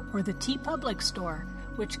Amazon.com or the TeePublic store,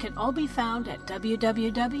 which can all be found at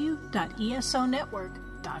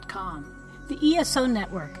www.esonetwork.com. The ESO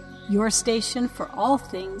Network, your station for all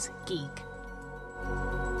things geek.